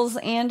tools,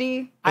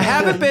 Andy. I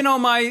haven't been on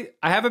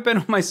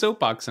my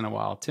soapbox in a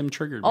while. Tim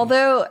triggered me.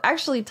 Although,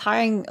 actually,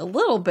 tying a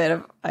little bit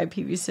of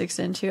IPv6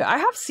 into, I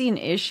have seen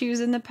issues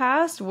in the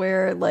past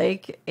where,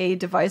 like, a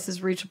device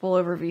is reachable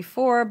over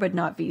V4 but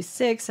not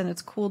V6, and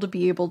it's cool to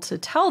be able to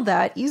tell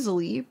that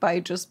easily by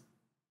just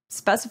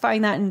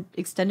specifying that in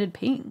extended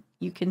ping.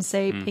 You can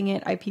say ping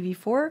it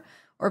IPv4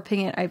 or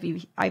ping it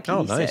IPv6.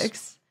 Oh,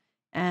 nice.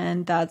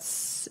 And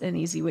that's an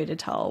easy way to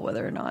tell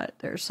whether or not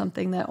there's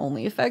something that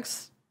only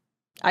affects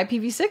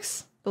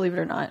IPv6, believe it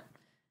or not.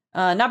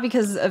 Not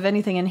because of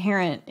anything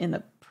inherent in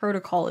the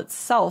protocol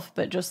itself,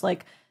 but just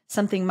like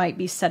something might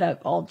be set up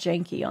all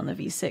janky on the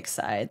V6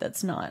 side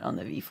that's not on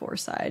the V4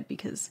 side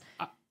because,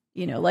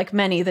 you know, like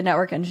many, the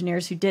network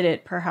engineers who did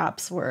it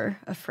perhaps were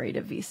afraid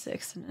of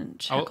V6 and didn't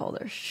check all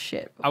their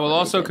shit. I will before they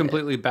also did it.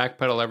 completely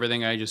backpedal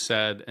everything I just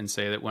said and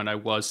say that when I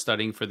was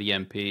studying for the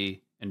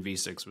MP and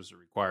V6 was a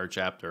required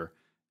chapter,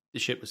 the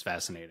shit was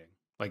fascinating.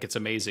 Like, it's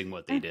amazing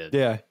what they did.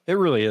 Yeah, it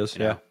really is.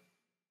 You know?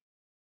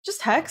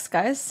 Just hex,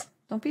 guys.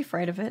 Don't be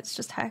afraid of it. It's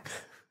just hex.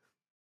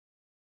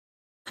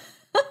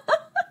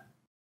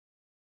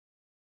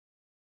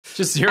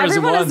 Just zeros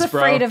Everyone and ones, is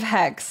afraid bro. of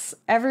hex.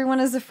 Everyone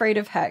is afraid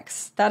of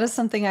hex. That is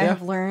something I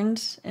have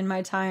learned in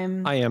my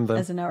time I am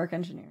as a network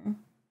engineer.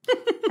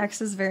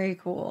 Hex is very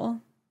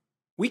cool.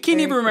 We can't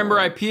Very even remember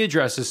cool. IP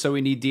addresses, so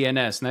we need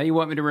DNS. Now you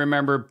want me to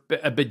remember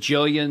a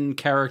bajillion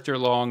character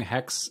long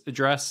hex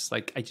address?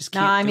 Like, I just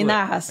can't. No, I do mean it.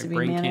 that has My to be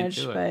brain can't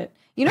managed. do it. But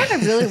you know what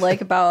I really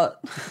like about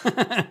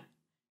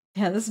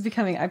yeah, this is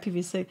becoming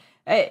IPv6.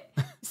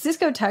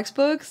 Cisco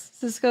textbooks,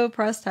 Cisco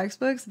Press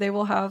textbooks, they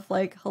will have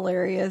like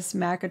hilarious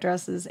MAC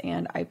addresses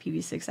and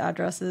IPv6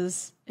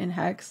 addresses in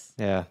hex.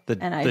 Yeah,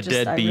 And I the just-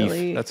 dead I beef.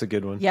 really- That's a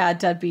good one. Yeah,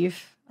 dead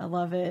beef. I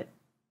love it.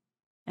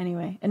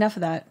 Anyway, enough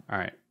of that. All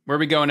right, where are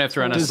we going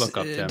after NS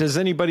lookup, Tim? Does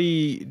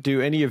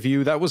do any of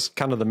you, that was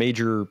kind of the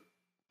major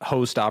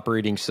host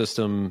operating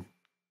system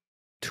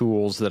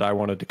tools that I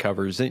wanted to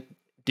cover. Do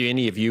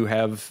any of you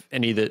have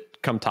any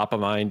that come top of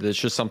mind that's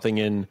just something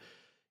in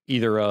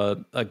either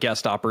a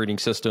guest operating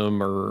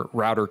system or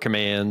router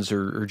commands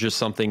or just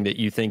something that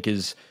you think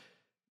is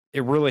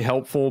really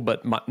helpful,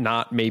 but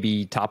not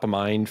maybe top of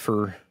mind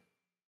for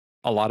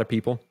a lot of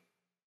people?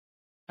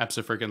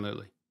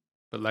 Absolutely.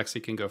 But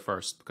Lexi can go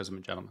first because I'm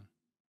a gentleman.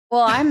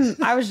 Well,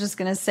 I was just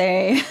gonna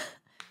say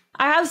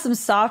I have some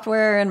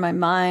software in my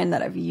mind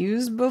that I've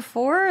used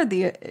before.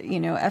 The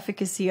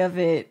efficacy of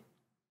it,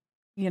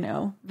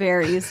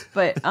 varies.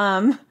 But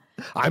I'm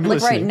like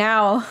listening. right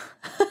now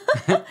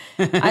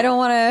I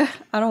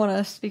don't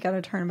wanna speak out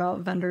of turn about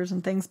vendors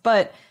and things,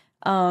 but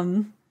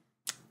I'm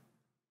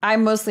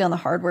mostly on the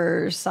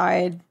hardware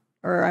side,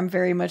 or I'm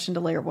very much into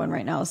layer 1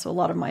 right now. So a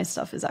lot of my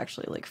stuff is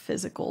actually like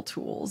physical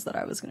tools that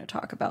I was going to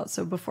talk about.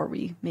 So before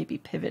we maybe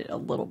pivot a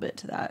little bit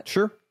to that,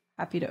 Sure.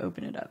 happy to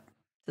open it up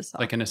to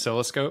software. Like an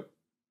oscilloscope?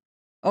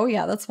 Oh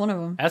yeah, that's one of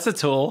them. That's a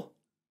tool.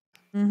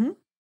 Mm-hmm.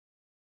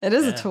 It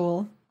is Yeah. a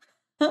tool.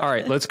 All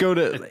right, let's go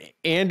to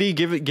Andy.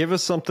 Give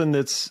us something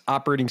that's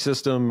operating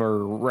system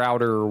or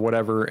router or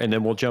whatever, and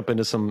then we'll jump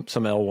into some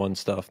L1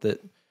 stuff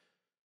that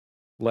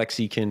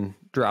Lexi can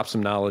drop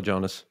some knowledge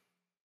on us.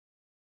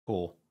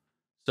 Cool.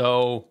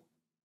 So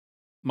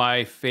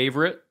my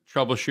favorite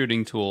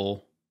troubleshooting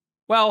tool,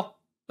 well,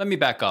 let me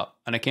back up.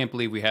 And I can't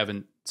believe we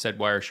haven't said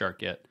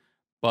Wireshark yet.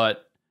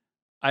 But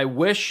I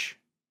wish,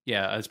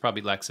 yeah, it's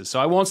probably Lex's. So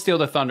I won't steal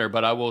the thunder,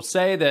 but I will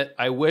say that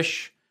I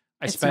wish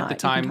I It's spent not. the You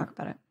can time. talk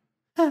about it.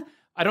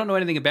 I don't know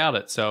anything about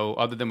it. So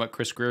other than what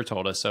Chris Greer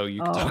told us, so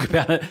you can talk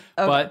about it. Okay.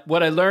 But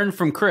what I learned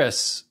from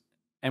Chris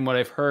and what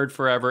I've heard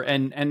forever,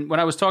 and when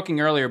I was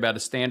talking earlier about a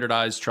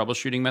standardized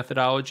troubleshooting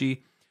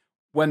methodology,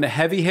 when the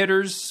heavy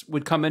hitters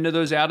would come into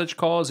those outage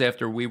calls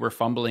after we were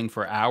fumbling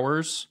for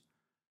hours,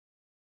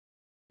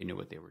 they knew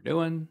what they were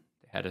doing.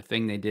 They had a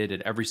thing they did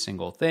at every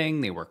single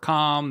thing. They were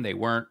calm. They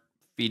weren't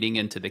feeding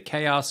into the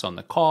chaos on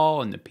the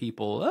call and the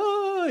people,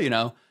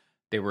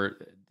 they were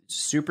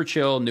super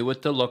chill, knew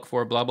what to look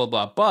for, blah, blah,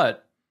 blah.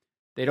 But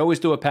they'd always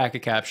do a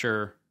packet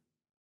capture.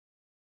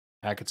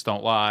 Packets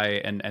don't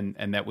lie,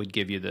 and that would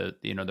give you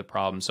the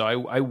problem. So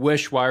I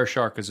wish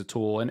Wireshark is a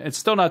tool, and it's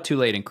still not too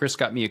late. And Chris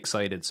got me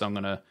excited, so I'm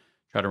gonna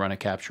try to run a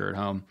capture at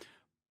home.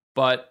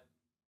 But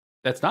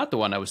that's not the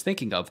one I was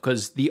thinking of,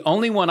 because the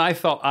only one I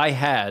felt I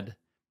had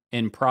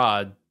in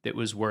prod that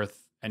was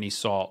worth any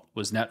salt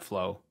was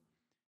NetFlow,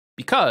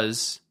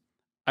 because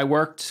I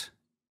worked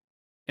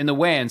in the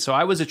WAN, so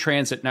I was a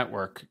transit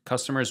network.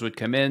 Customers would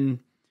come in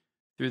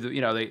through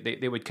the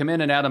they would come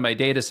in and out of my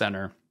data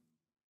center.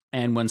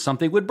 And when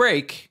something would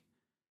break,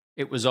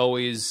 it was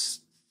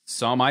always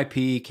some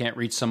IP can't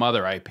reach some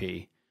other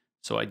IP.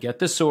 So I'd get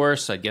the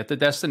source, I'd get the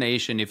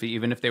destination,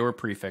 even if they were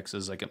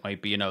prefixes, like it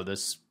might be,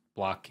 this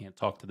block can't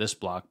talk to this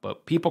block,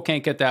 but people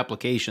can't get the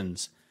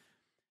applications.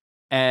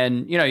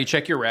 And, you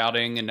check your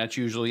routing, and that's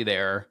usually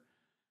there.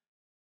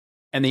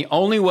 And the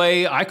only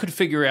way I could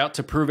figure out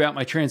to prove out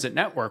my transit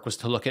network was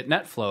to look at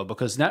NetFlow,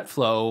 because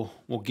NetFlow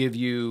will give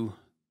you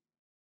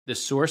the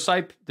source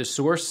IP,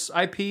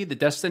 the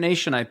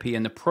destination IP,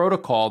 and the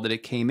protocol that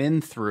it came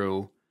in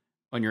through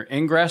on your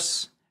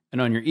ingress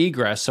and on your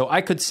egress. So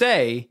I could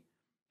say,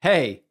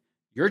 hey,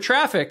 your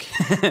traffic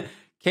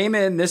came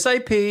in this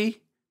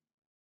IP,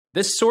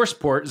 this source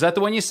port. Is that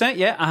the one you sent?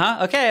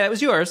 Yeah. Okay, that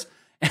was yours.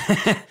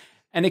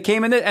 And it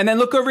came in, and then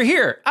look over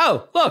here.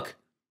 Oh, look,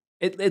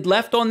 it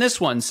left on this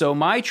one. So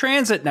my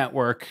transit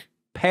network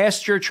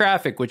passed your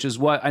traffic, which is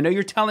what I know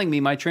you're telling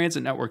me my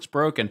transit network's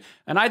broken.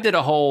 And I did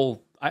a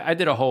whole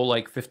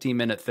like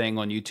 15-minute thing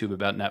on YouTube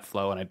about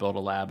NetFlow, and I built a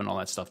lab and all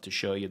that stuff to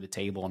show you the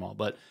table and all.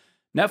 But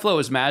NetFlow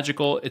is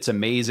magical. It's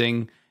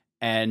amazing.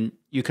 And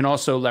you can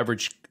also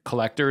leverage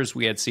collectors.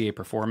 We had CA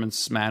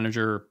Performance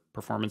Manager,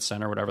 Performance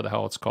Center, whatever the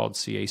hell it's called,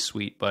 CA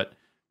Suite. But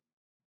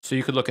so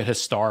you could look at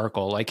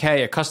historical, like,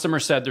 hey, a customer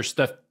said their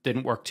stuff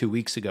didn't work 2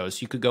 weeks ago.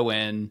 So you could go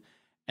in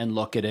and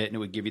look at it, and it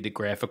would give you the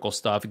graphical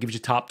stuff. It gives you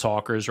top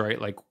talkers, right?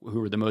 Like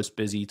who are the most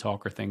busy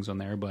talker things on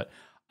there. But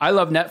I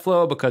love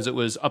NetFlow because it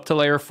was up to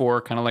layer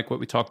 4, kind of like what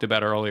we talked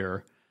about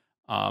earlier.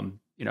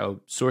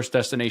 Source,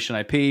 destination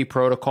IP,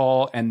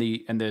 protocol, and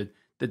the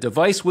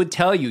device would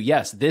tell you,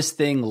 yes, this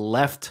thing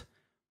left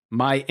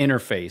my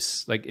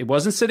interface. Like it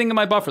wasn't sitting in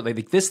my buffer.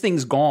 Like this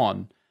thing's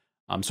gone.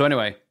 So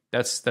anyway,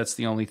 that's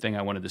the only thing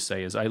I wanted to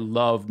say is I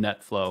love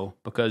NetFlow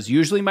because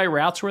usually my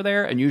routes were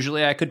there and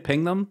usually I could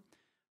ping them,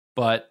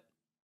 but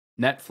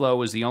NetFlow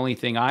was the only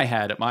thing I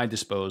had at my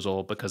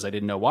disposal because I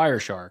didn't know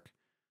Wireshark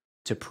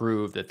to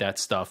prove that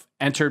stuff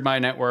entered my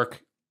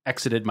network,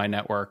 exited my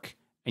network,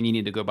 and you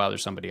need to go bother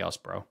somebody else,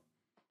 bro.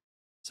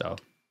 So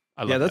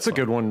I love that's a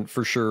good one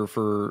for sure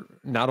for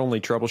not only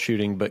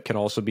troubleshooting, but can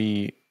also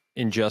be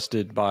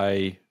ingested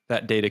by,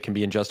 that data can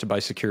be ingested by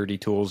security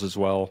tools as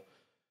well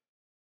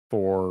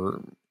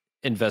for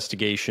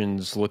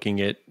investigations,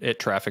 looking at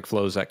traffic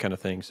flows, that kind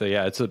of thing. So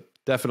yeah, it's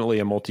definitely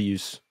a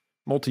multi-use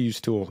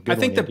tool. Good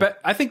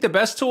I think the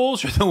best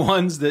tools are the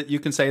ones that you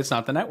can say it's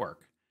not the network.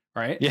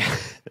 Right? Yeah.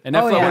 And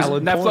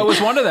NetFlow was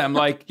one of them.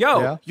 Like,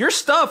 your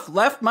stuff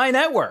left my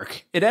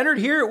network. It entered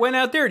here, it went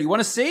out there. Do you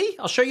want to see?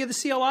 I'll show you the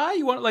CLI.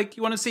 You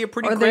want to see a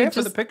pretty graph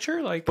of the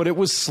picture? Like, but it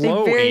was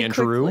slow,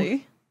 Andrew.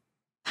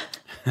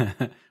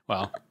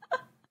 Well.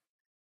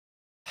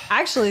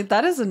 Actually,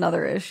 that is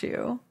another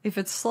issue. If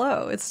it's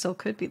slow, it still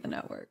could be the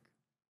network.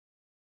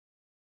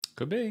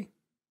 Could be.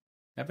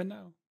 Never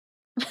know.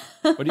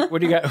 What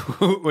do you got?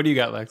 What do you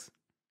got, Lex?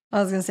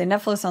 I was going to say,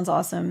 NetFlow sounds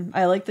awesome.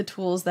 I like the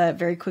tools that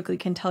very quickly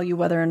can tell you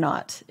whether or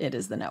not it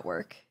is the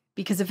network.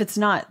 Because if it's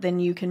not, then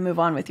you can move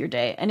on with your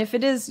day. And if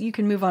it is, you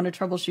can move on to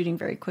troubleshooting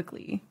very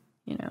quickly,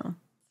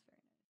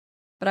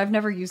 But I've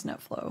never used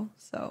NetFlow,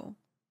 so.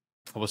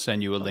 I will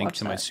send you a link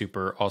to my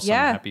super awesome,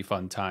 happy,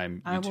 fun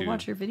time YouTube. I will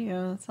watch your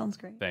video. That sounds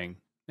great. Thing.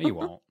 No, you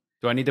won't.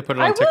 Do I need to put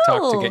it on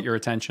TikTok to get your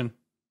attention?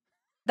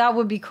 That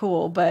would be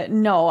cool, but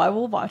no, I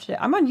will watch it.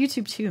 I'm on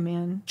YouTube too,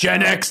 man.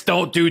 Gen X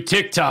don't do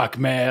TikTok,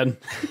 man.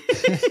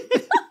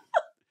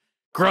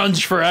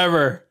 Grunge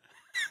forever.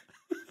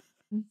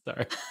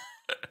 Sorry.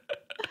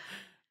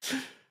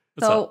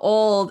 So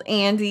old,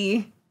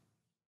 Andy.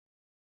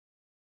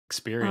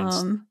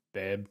 Experienced,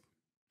 babe.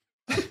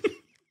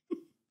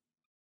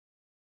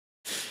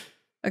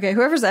 Okay,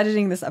 whoever's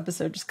editing this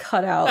episode, just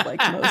cut out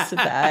like most of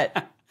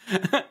that.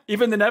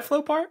 Even the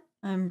NetFlow part?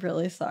 I'm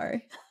really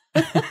sorry.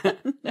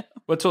 No.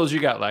 What tools you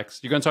got, Lex?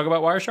 You going to talk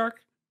about Wireshark?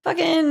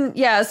 Fucking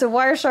yeah. So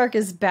Wireshark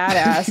is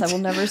badass. I will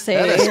never say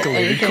that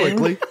escalated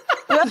quickly.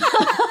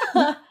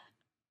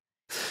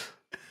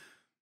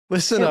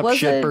 Listen up,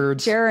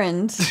 shitbirds.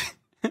 Gerund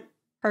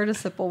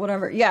participle,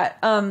 whatever. Yeah.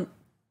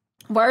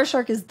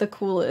 Wireshark is the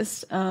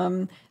coolest.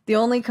 The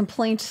only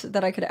complaint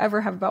that I could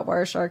ever have about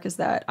Wireshark is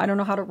that I don't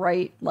know how to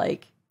write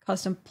like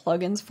custom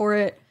plugins for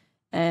it,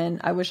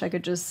 and I wish I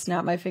could just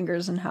snap my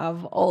fingers and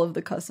have all of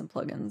the custom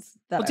plugins.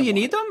 That Do you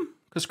need them?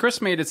 Because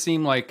Chris made it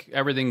seem like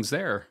everything's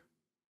there.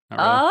 Not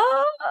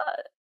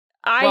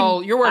really.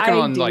 Well, you're working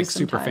on like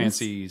super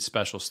fancy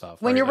special stuff.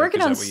 When right? you're Like,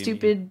 working is on that what you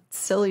stupid, need?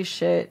 silly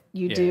shit,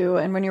 you do,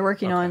 and when you're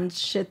working on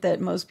shit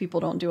that most people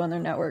don't do on their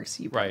networks,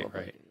 you probably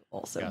do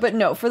also. Gotcha. But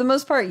no, for the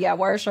most part, yeah,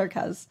 Wireshark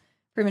has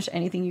pretty much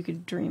anything you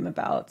could dream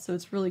about, so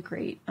it's really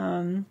great.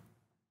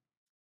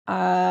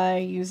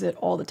 I use it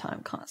all the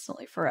time,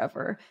 constantly,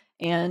 forever.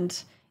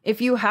 And if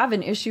you have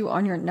an issue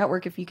on your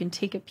network, if you can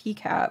take a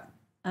PCAP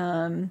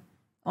on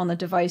the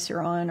device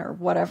you're on or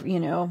whatever, you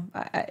know,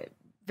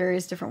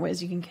 various different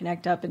ways you can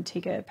connect up and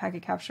take a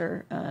packet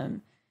capture.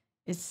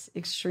 It's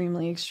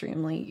extremely,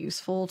 extremely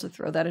useful to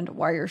throw that into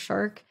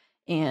Wireshark.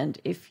 And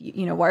if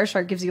you know,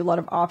 Wireshark gives you a lot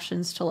of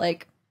options to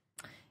like,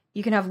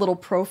 you can have little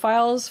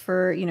profiles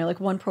for, you know, like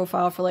one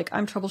profile for like,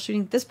 I'm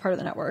troubleshooting this part of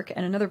the network,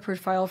 and another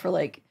profile for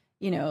like,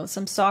 you know,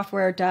 some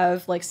software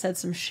dev like said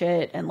some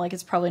shit and like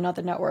it's probably not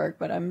the network,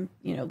 but I'm,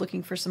 you know,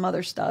 looking for some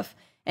other stuff.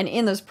 And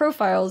in those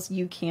profiles,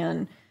 you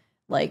can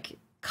like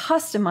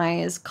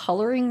customize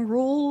coloring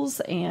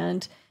rules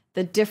and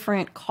the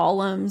different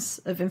columns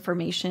of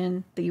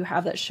information that you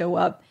have that show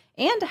up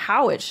and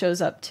how it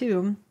shows up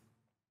too.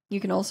 You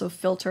can also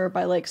filter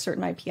by like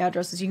certain IP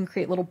addresses. You can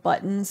create little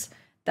buttons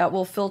that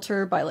will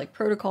filter by like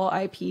protocol,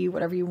 IP,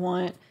 whatever you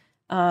want,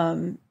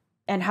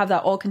 and have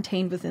that all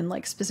contained within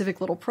like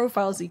specific little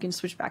profiles that you can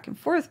switch back and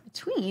forth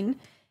between.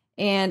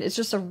 And it's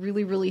just a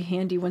really, really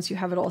handy once you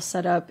have it all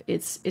set up.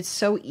 It's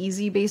so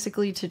easy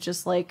basically to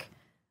just like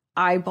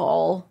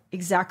eyeball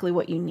exactly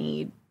what you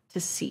need to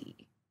see,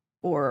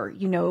 or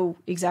you know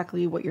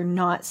exactly what you're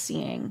not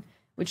seeing,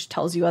 which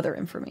tells you other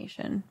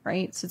information,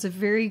 right? So it's a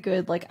very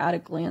good like at a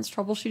glance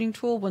troubleshooting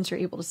tool once you're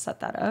able to set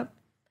that up.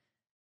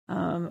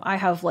 I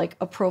have like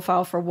a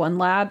profile for one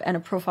lab and a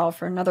profile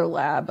for another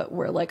lab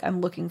where like I'm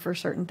looking for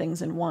certain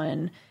things in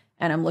one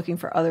and I'm looking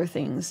for other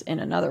things in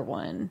another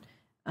one.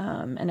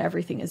 And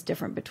everything is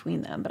different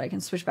between them, but I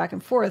can switch back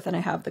and forth, and I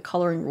have the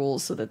coloring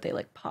rules so that they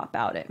like pop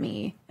out at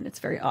me and it's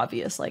very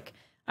obvious. Like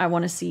I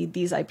want to see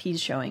these IPs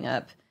showing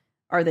up.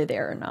 Are they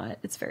there or not?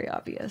 It's very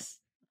obvious.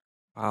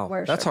 Wow.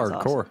 Wireshark That's is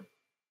hardcore.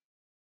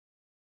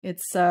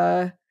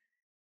 Awesome.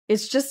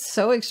 It's just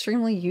so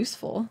extremely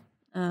useful.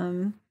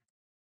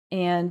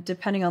 And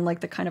depending on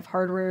like the kind of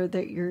hardware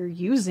that you're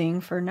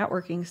using for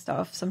networking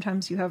stuff,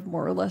 sometimes you have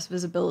more or less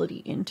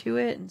visibility into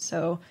it. And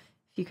so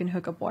if you can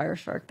hook up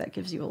Wireshark, that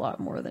gives you a lot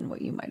more than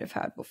what you might have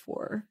had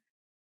before.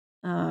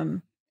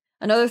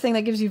 Another thing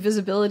that gives you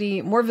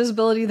visibility, more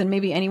visibility than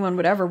maybe anyone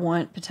would ever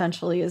want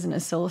potentially, is an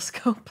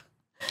oscilloscope.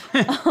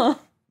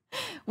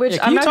 Which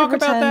can I'm you not talk gonna about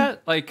pretend,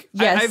 that? Like,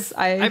 yes,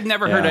 I've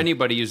never heard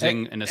anybody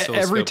using an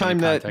oscilloscope. Every time in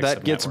the that context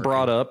of gets networking.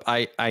 brought up,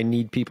 I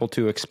need people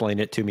to explain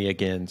it to me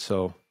again.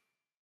 So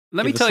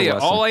Let me give us tell a you,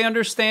 lesson. all I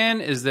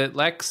understand is that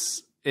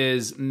Lex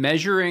is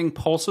measuring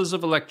pulses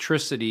of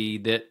electricity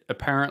that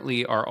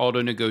apparently are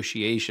auto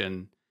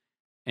negotiation,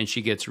 and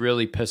she gets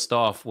really pissed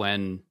off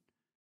when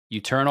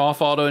you turn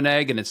off auto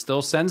neg and it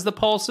still sends the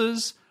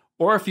pulses,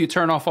 or if you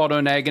turn off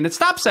auto neg and it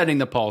stops sending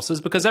the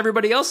pulses because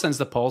everybody else sends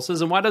the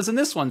pulses, and why doesn't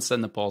this one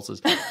send the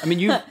pulses? I mean,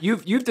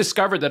 you've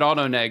discovered that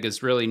auto neg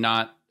is really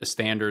not a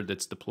standard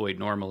that's deployed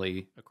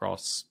normally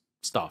across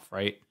stuff,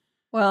 right?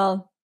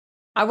 Well,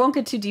 I won't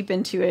get too deep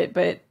into it,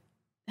 but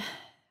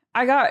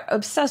I got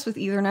obsessed with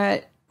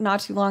Ethernet not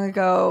too long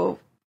ago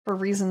for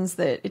reasons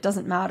that it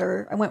doesn't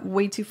matter. I went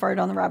way too far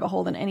down the rabbit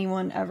hole than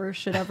anyone ever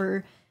should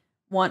ever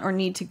want or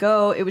need to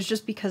go. It was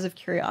just because of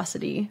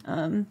curiosity.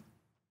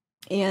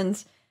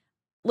 And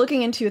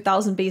looking into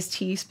 1000 base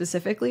T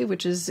specifically,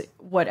 which is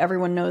what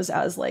everyone knows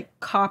as like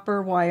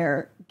copper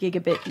wire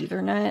gigabit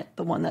Ethernet,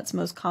 the one that's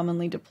most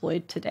commonly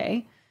deployed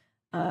today.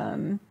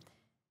 When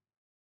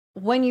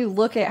you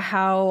look at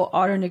how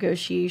auto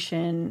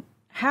negotiation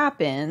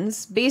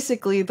happens,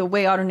 basically the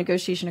way auto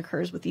negotiation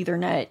occurs with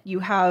Ethernet, you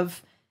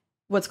have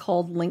what's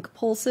called link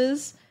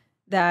pulses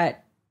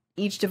that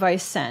each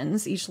device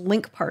sends, each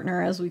link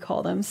partner, as we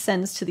call them,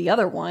 sends to the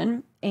other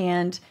one,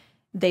 and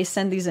they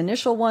send these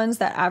initial ones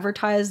that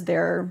advertise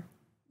their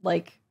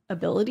like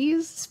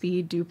abilities,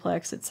 speed,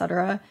 duplex,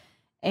 etc.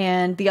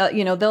 And the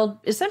they'll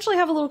essentially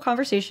have a little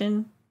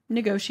conversation,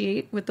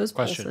 negotiate with those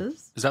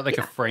pulses. Is that like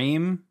a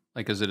frame?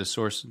 Like, is it a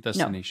source and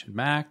destination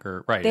MAC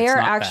or right? They it's are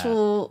not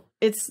actual. that.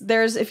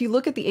 If you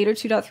look at the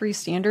 802.3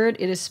 standard,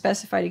 it is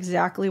specified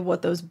exactly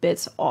what those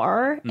bits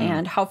are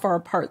and how far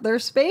apart they're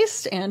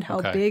spaced and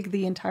how big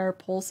the entire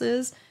pulse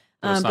is.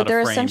 But it's not but they're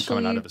a frame essentially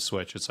coming out of a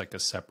switch. It's like a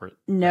separate.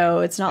 No,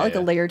 it's not like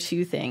a layer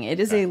 2 thing. It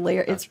is a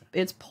layer. Gotcha.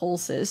 It's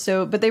pulses.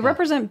 So, but they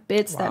represent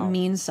bits that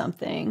mean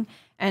something.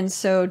 And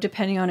so,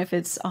 depending on if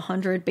it's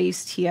 100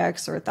 base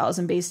TX or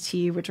 1000 base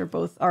T, which are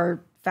both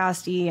are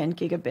FAST-E and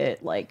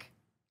gigabit like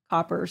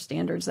copper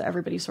standards that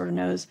everybody sort of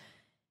knows,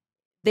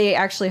 they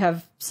actually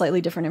have slightly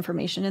different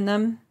information in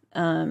them,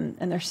 and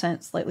they're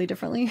sent slightly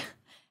differently.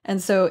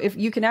 And so if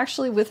you can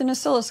actually, with an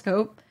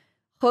oscilloscope,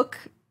 hook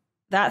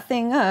that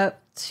thing up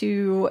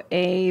to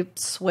a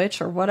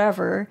switch or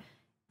whatever.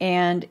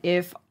 And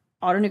if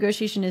auto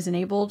negotiation is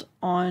enabled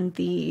on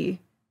the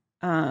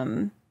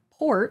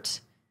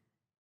port,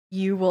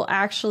 you will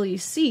actually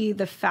see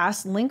the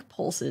fast link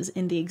pulses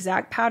in the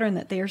exact pattern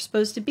that they are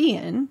supposed to be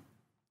in.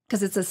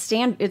 Because it's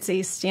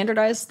a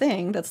standardized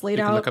thing that's laid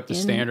out. You can look up the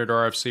standard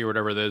RFC or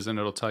whatever it is, and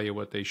it'll tell you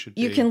what they should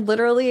be. You can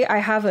literally, I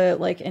have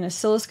an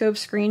oscilloscope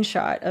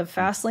screenshot of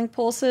fast link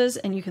pulses,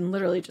 and you can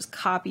literally just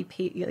copy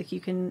paste, like you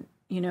can,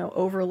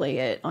 overlay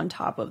it on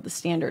top of the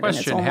standard.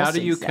 Question: how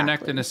do you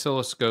connect an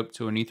oscilloscope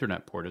to an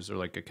Ethernet port? Is there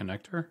like a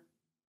connector?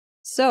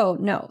 So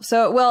no.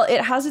 Well,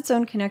 it has its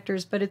own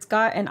connectors, but it's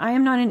got, and I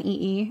am not an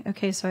EE.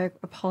 Okay, so I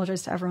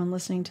apologize to everyone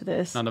listening to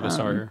this. None of us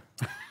are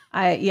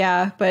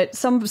here. But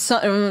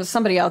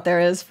somebody out there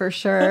is for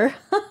sure.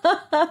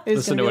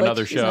 Listen to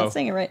another show. Not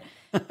saying it right.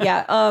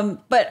 Yeah.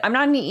 But I'm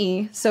not an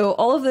EE, so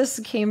all of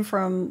this came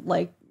from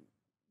like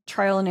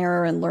trial and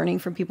error and learning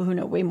from people who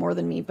know way more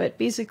than me. But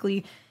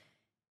basically,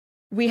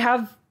 we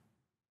have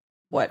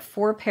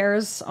 4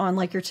 pairs on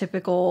like your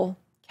typical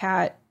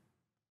Cat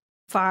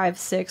 5,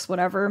 6,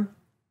 whatever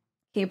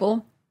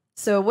cable.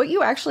 So what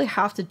you actually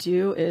have to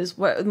do is,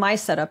 what my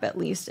setup at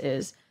least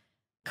is,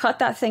 cut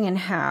that thing in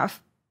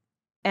half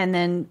and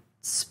then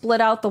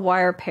split out the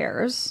wire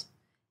pairs.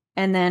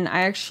 And then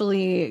I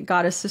actually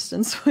got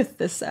assistance with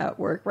this at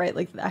work, right?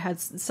 Like I had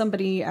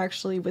somebody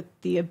actually with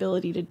the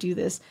ability to do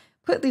this,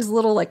 put these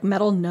little like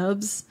metal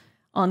nubs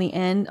on the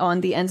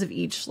ends of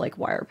each like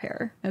wire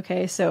pair.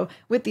 Okay. So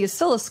with the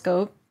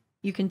oscilloscope,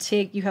 you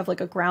have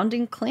like a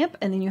grounding clamp,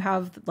 and then you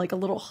have like a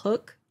little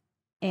hook,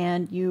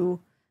 and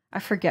I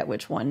forget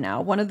which one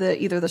now. One of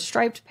either the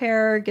striped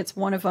pair gets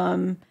one of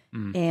them,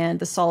 and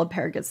the solid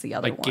pair gets the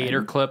other one. Like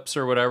gator clips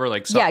or whatever,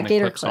 like something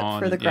gator that clips clip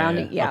on for the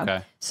grounding. Yeah.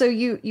 Okay. So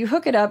you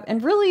hook it up,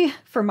 and really,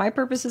 for my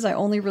purposes, I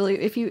only really,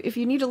 if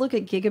you need to look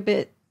at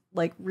gigabit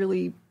like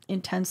really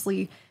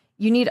intensely,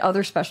 you need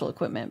other special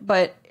equipment.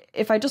 But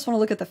if I just want to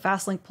look at the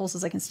fast link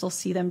pulses, I can still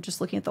see them just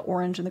looking at the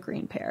orange and the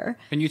green pair.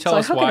 Can you tell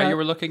us why you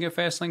were looking at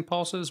fast link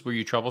pulses? Were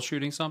you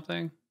troubleshooting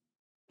something?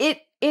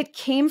 It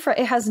came from,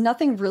 it has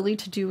nothing really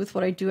to do with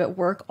what I do at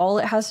work. All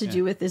it has to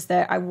do with is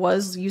that I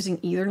was using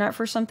Ethernet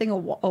for something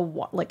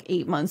like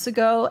 8 months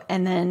ago.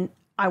 And then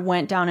I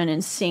went down an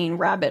insane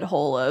rabbit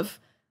hole of,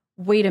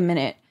 wait a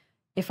minute,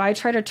 if I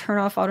try to turn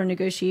off auto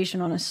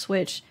negotiation on a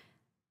switch,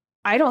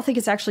 I don't think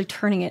it's actually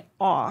turning it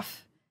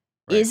off.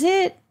 Right. Is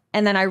it?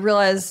 And then I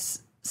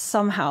realized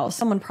somehow,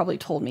 someone probably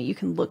told me you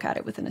can look at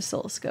it with an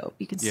oscilloscope.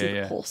 You can see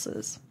the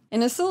pulses.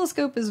 An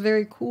oscilloscope is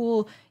very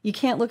cool. You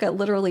can't look at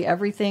literally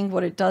everything.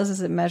 What it does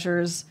is it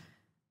measures,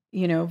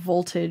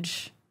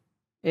 voltage.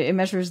 It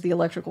measures the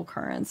electrical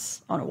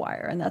currents on a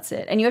wire, and that's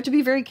it. And you have to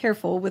be very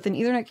careful. With an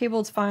Ethernet cable,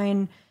 it's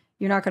fine.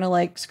 You're not going to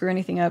like screw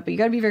anything up, but you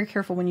got to be very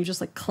careful when you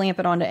just like clamp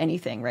it onto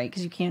anything, right?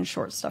 Because you can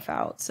short stuff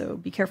out. So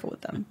be careful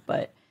with them.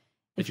 But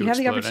if you have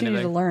the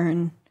opportunity to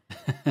learn,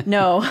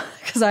 no,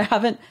 because I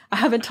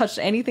haven't touched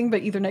anything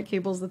but Ethernet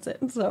cables. That's it.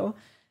 So.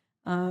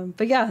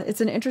 But yeah, it's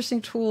an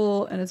interesting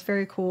tool, and it's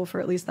very cool for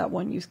at least that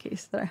one use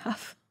case that I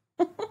have.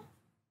 Do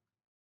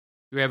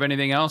we have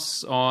anything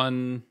else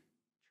on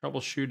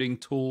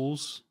troubleshooting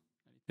tools?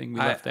 Anything we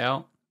left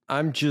out?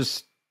 I'm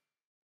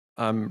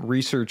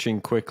researching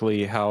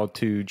quickly how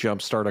to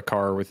jumpstart a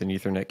car with an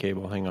Ethernet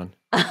cable. Hang on.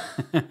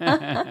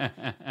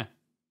 I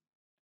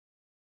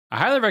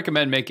highly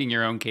recommend making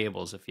your own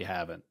cables if you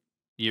haven't.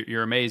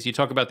 You're amazed. You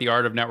talk about the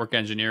art of network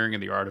engineering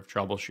and the art of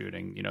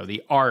troubleshooting.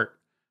 The art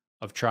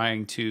of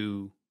trying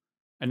to,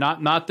 and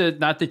not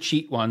the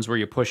cheat ones where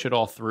you push it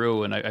all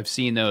through. And I've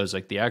seen those,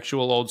 like the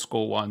actual old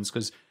school ones,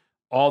 because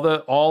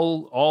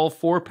all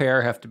 4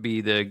 pair have to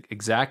be the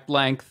exact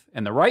length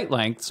and the right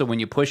length. So when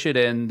you push it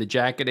in, the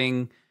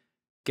jacketing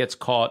gets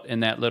caught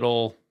in that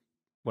little,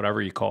 whatever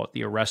you call it,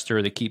 the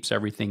arrestor that keeps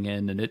everything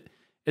in. And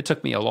it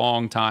took me a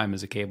long time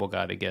as a cable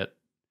guy to get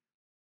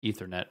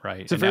Ethernet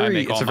right. It's a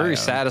very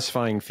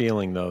satisfying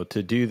feeling though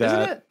to do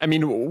that. I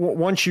mean,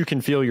 once you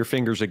can feel your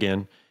fingers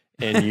again,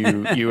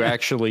 and you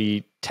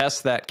actually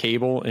test that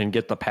cable and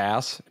get the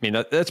pass. I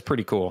mean, that's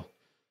pretty cool.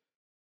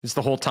 It's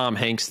the whole Tom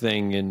Hanks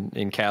thing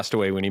in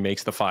Castaway when he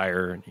makes the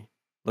fire and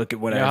look at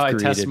what I've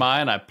created. I test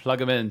mine, I plug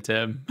them in,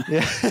 Tim.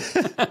 Yeah.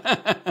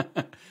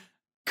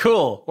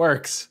 Cool,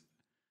 works.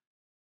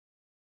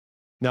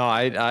 No,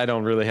 I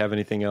don't really have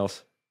anything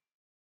else.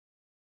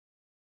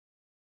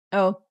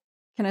 Oh,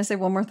 can I say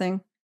one more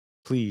thing?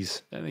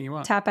 Please. Anything you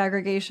want. Tap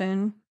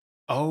aggregation.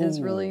 Is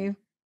really...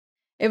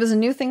 It was a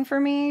new thing for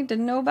me.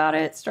 Didn't know about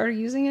it. Started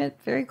using it.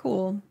 Very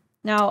cool.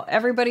 Now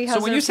everybody has.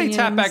 So when you say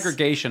tap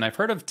aggregation, I've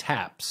heard of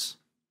taps,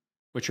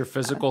 which are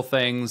physical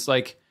things.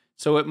 Like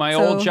so, at my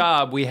old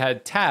job, we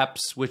had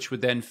taps, which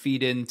would then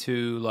feed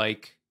into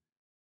like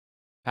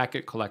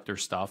packet collector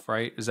stuff.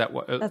 Right? Is that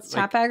what? That's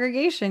tap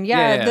aggregation.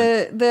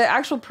 Yeah. The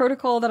actual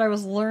protocol that I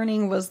was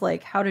learning was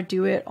like how to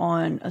do it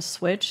on a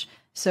switch.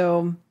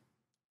 So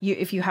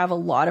if you have a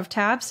lot of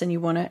taps and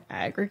you want to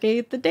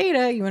aggregate the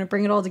data, you want to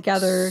bring it all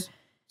together.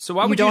 So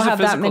why would you use a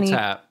physical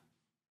tap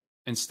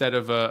instead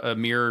of a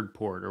mirrored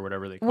port or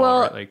whatever they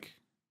call it? Like,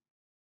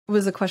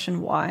 Was the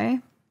question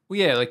why? Well,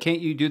 yeah, like can't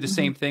you do the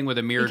same thing with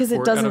a mirrored Because it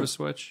port out of doesn't- a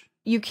switch?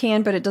 You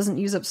can, but it doesn't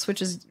use up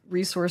switches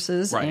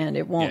resources, Right. and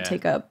it won't Yeah.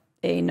 take up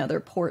another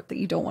port that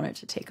you don't want it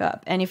to take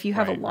up. And if you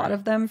have Right, a lot right.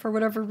 of them for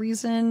whatever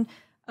reason,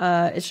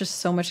 it's just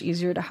so much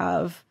easier to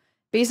have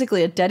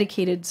basically a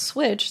dedicated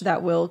switch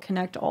that will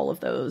connect all of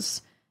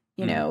those.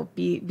 You know,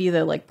 be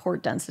the like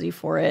port density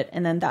for it,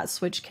 and then that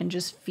switch can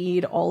just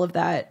feed all of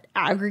that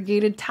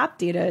aggregated tap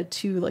data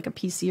to like a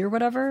PC or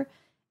whatever.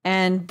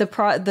 And the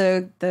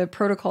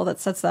protocol that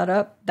sets that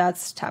up,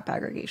 that's tap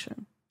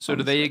aggregation. So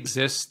do they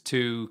exist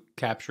to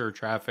capture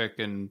traffic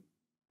and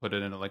put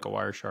it into like a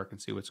Wireshark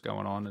and see what's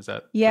going on? Is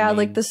that Yeah, main-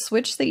 like the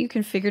switch that you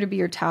configure to be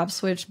your tap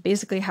switch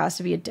basically has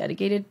to be a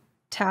dedicated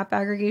tap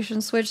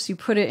aggregation switch. So you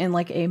put it in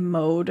like a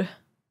mode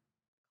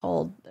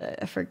called,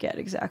 I forget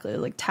exactly,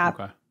 like tap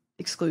Okay.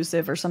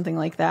 exclusive or something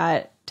like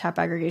that. Tap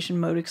aggregation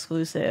mode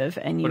exclusive.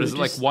 And you But is it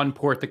like just- one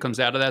port that comes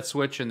out of that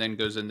switch and then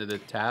goes into the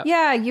tap?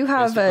 Yeah, you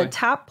have basically?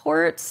 tap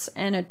ports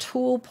and a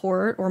tool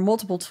port or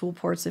multiple tool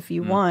ports if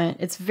you want.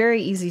 It's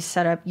very easy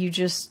setup. You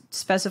just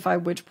specify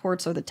which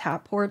ports are the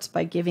tap ports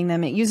by giving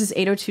them. It uses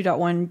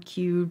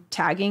 802.1q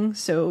tagging,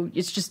 so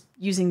it's just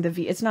using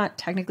the it's not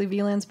technically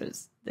VLANs, but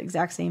it's the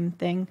exact same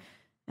thing.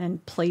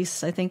 And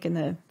place, I think, in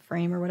the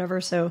frame or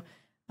whatever. So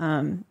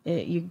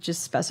you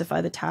just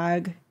specify the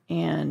tag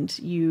and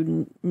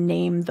you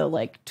name the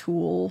like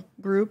tool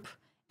group,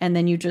 and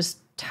then you just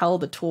tell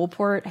the tool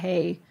port,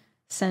 hey,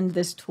 send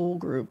this tool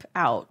group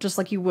out, just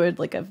like you would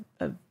like a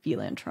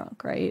VLAN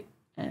trunk, right?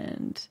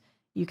 And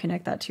you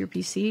connect that to your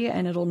PC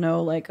and it'll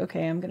know like,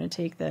 okay, I'm going to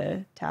take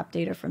the tap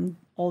data from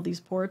all these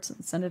ports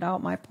and send it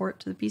out my port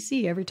to the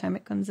PC every time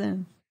it comes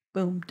in.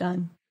 Boom,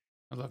 done.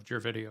 I loved your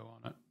video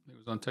on it. It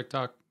was on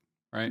TikTok,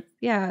 right?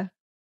 Yeah.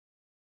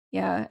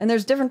 Yeah. And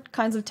there's different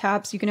kinds of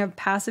taps. You can have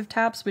passive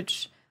taps,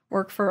 which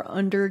work for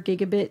under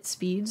gigabit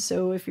speeds.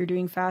 So if you're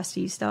doing fast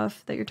E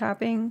stuff that you're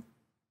tapping,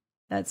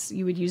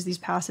 you would use these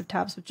passive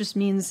taps, which just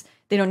means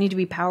they don't need to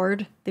be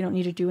powered. They don't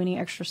need to do any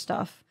extra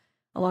stuff.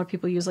 A lot of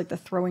people use like the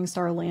throwing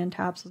star LAN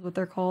taps is what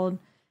they're called.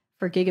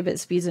 For gigabit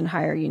speeds and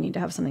higher, you need to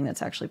have something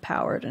that's actually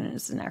powered and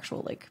it's an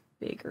actual like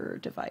bigger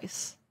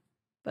device.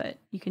 But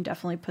you can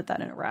definitely put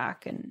that in a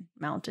rack and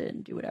mount it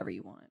and do whatever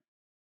you want.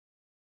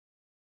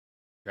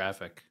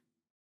 Graphic.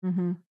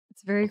 Mm-hmm.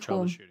 It's very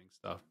cool. Troubleshooting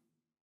stuff.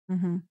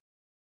 Mm-hmm.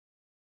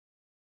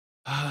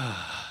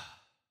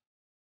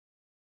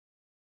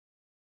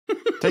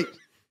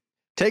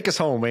 Take us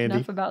home, Andy.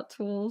 Enough about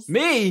tools.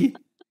 Me?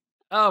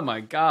 Oh my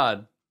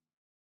God.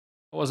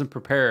 I wasn't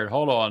prepared.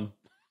 Hold on.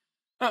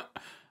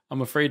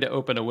 I'm afraid to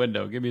open a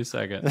window. Give me a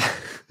second.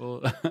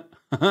 Well,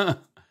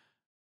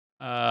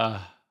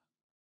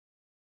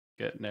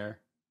 getting there.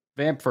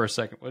 Vamp for a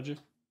second, would you?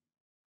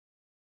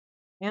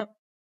 Yep.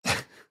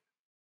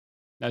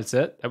 That's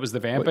it? That was the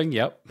vamping?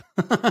 Yep.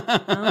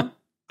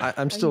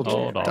 I'm still.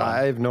 Hold on.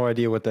 I have no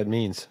idea what that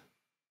means.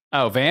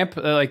 Oh, vamp?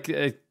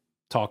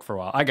 Talk for a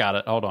while. I got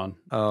it. Hold on.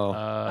 Oh,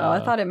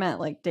 I thought it meant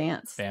like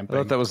dance. I Vamping.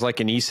 thought that was like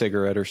an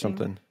e-cigarette or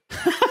something.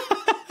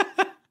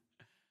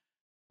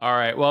 All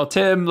right. Well,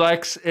 Tim,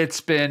 Lex, it's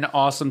been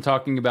awesome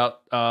talking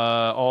about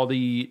all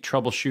the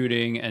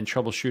troubleshooting and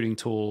troubleshooting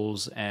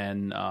tools.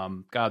 And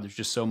God, there's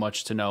just so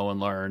much to know and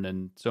learn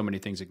and so many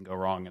things that can go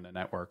wrong in the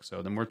network.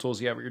 So the more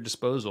tools you have at your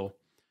disposal,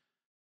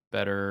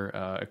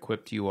 better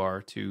equipped you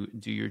are to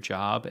do your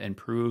job and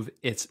prove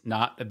it's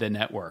not the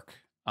network.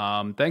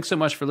 Thanks so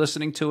much for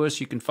listening to us.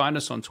 You can find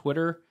us on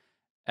Twitter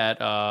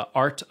at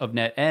Art of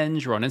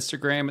NetEng. We're on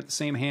Instagram at the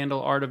same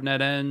handle, Art of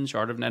NetEng.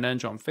 Art of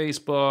NetEng on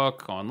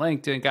Facebook, on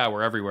LinkedIn. God,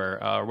 we're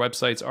everywhere. Our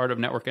website's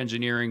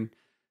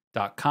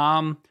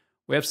artofnetworkengineering.com.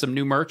 We have some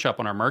new merch up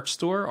on our merch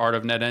store,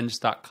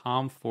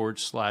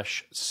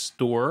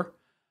 artofneteng.com/store.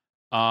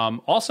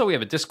 Also, we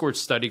have a Discord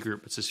study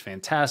group, which is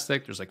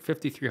fantastic. There's like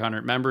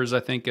 5,300 members, I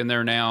think, in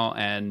there now.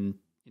 And,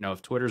 you know,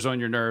 if Twitter's on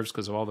your nerves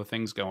because of all the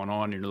things going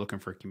on and you're looking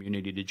for a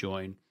community to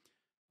join,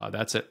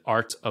 that's at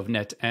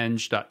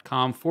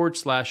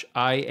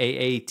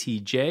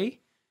artofneteng.com/IAATJ,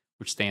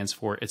 which stands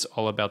for It's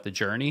All About the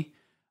Journey.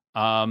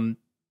 Do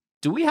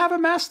we have a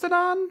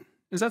Mastodon?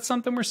 Is that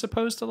something we're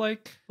supposed to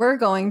like? We're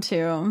going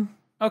to.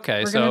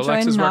 Okay, We're so going to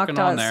Lex is join working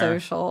on there.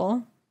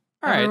 Social.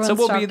 All right, Everyone so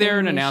we'll stop be there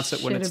and giving me announce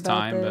it when shit it's about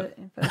time. the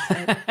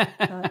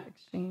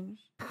infosec.exchange.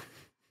 All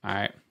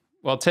right.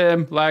 Well,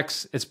 Tim,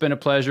 Lex, it's been a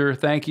pleasure.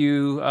 Thank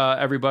you,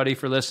 everybody,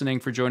 for listening,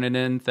 for joining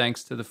in.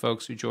 Thanks to the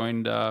folks who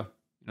joined the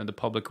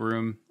public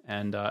room.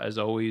 And as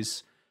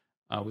always,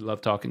 we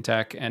love talking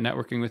tech and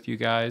networking with you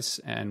guys.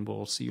 And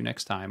we'll see you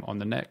next time on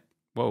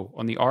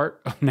the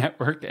Art of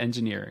Network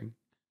Engineering.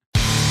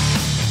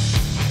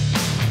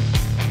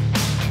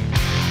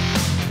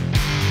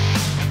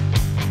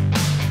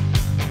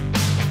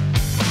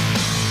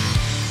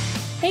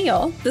 Hey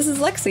y'all, this is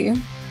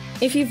Lexi.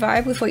 If you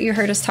vibe with what you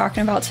heard us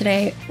talking about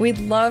today, we'd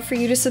love for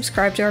you to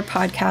subscribe to our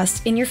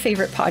podcast in your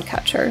favorite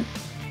podcatcher.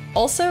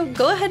 Also,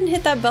 go ahead and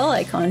hit that bell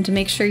icon to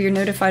make sure you're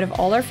notified of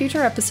all our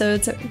future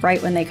episodes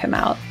right when they come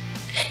out.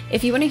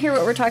 If you want to hear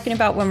what we're talking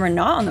about when we're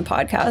not on the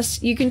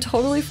podcast, you can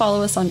totally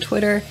follow us on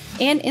Twitter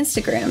and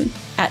Instagram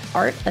at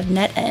Art of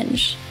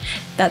NetEng.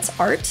 That's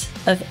Art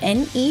of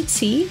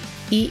NetEng.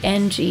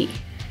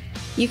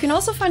 You can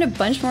also find a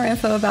bunch more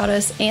info about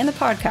us and the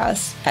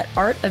podcast at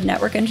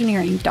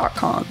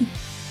artofnetworkengineering.com.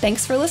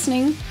 Thanks for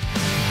listening.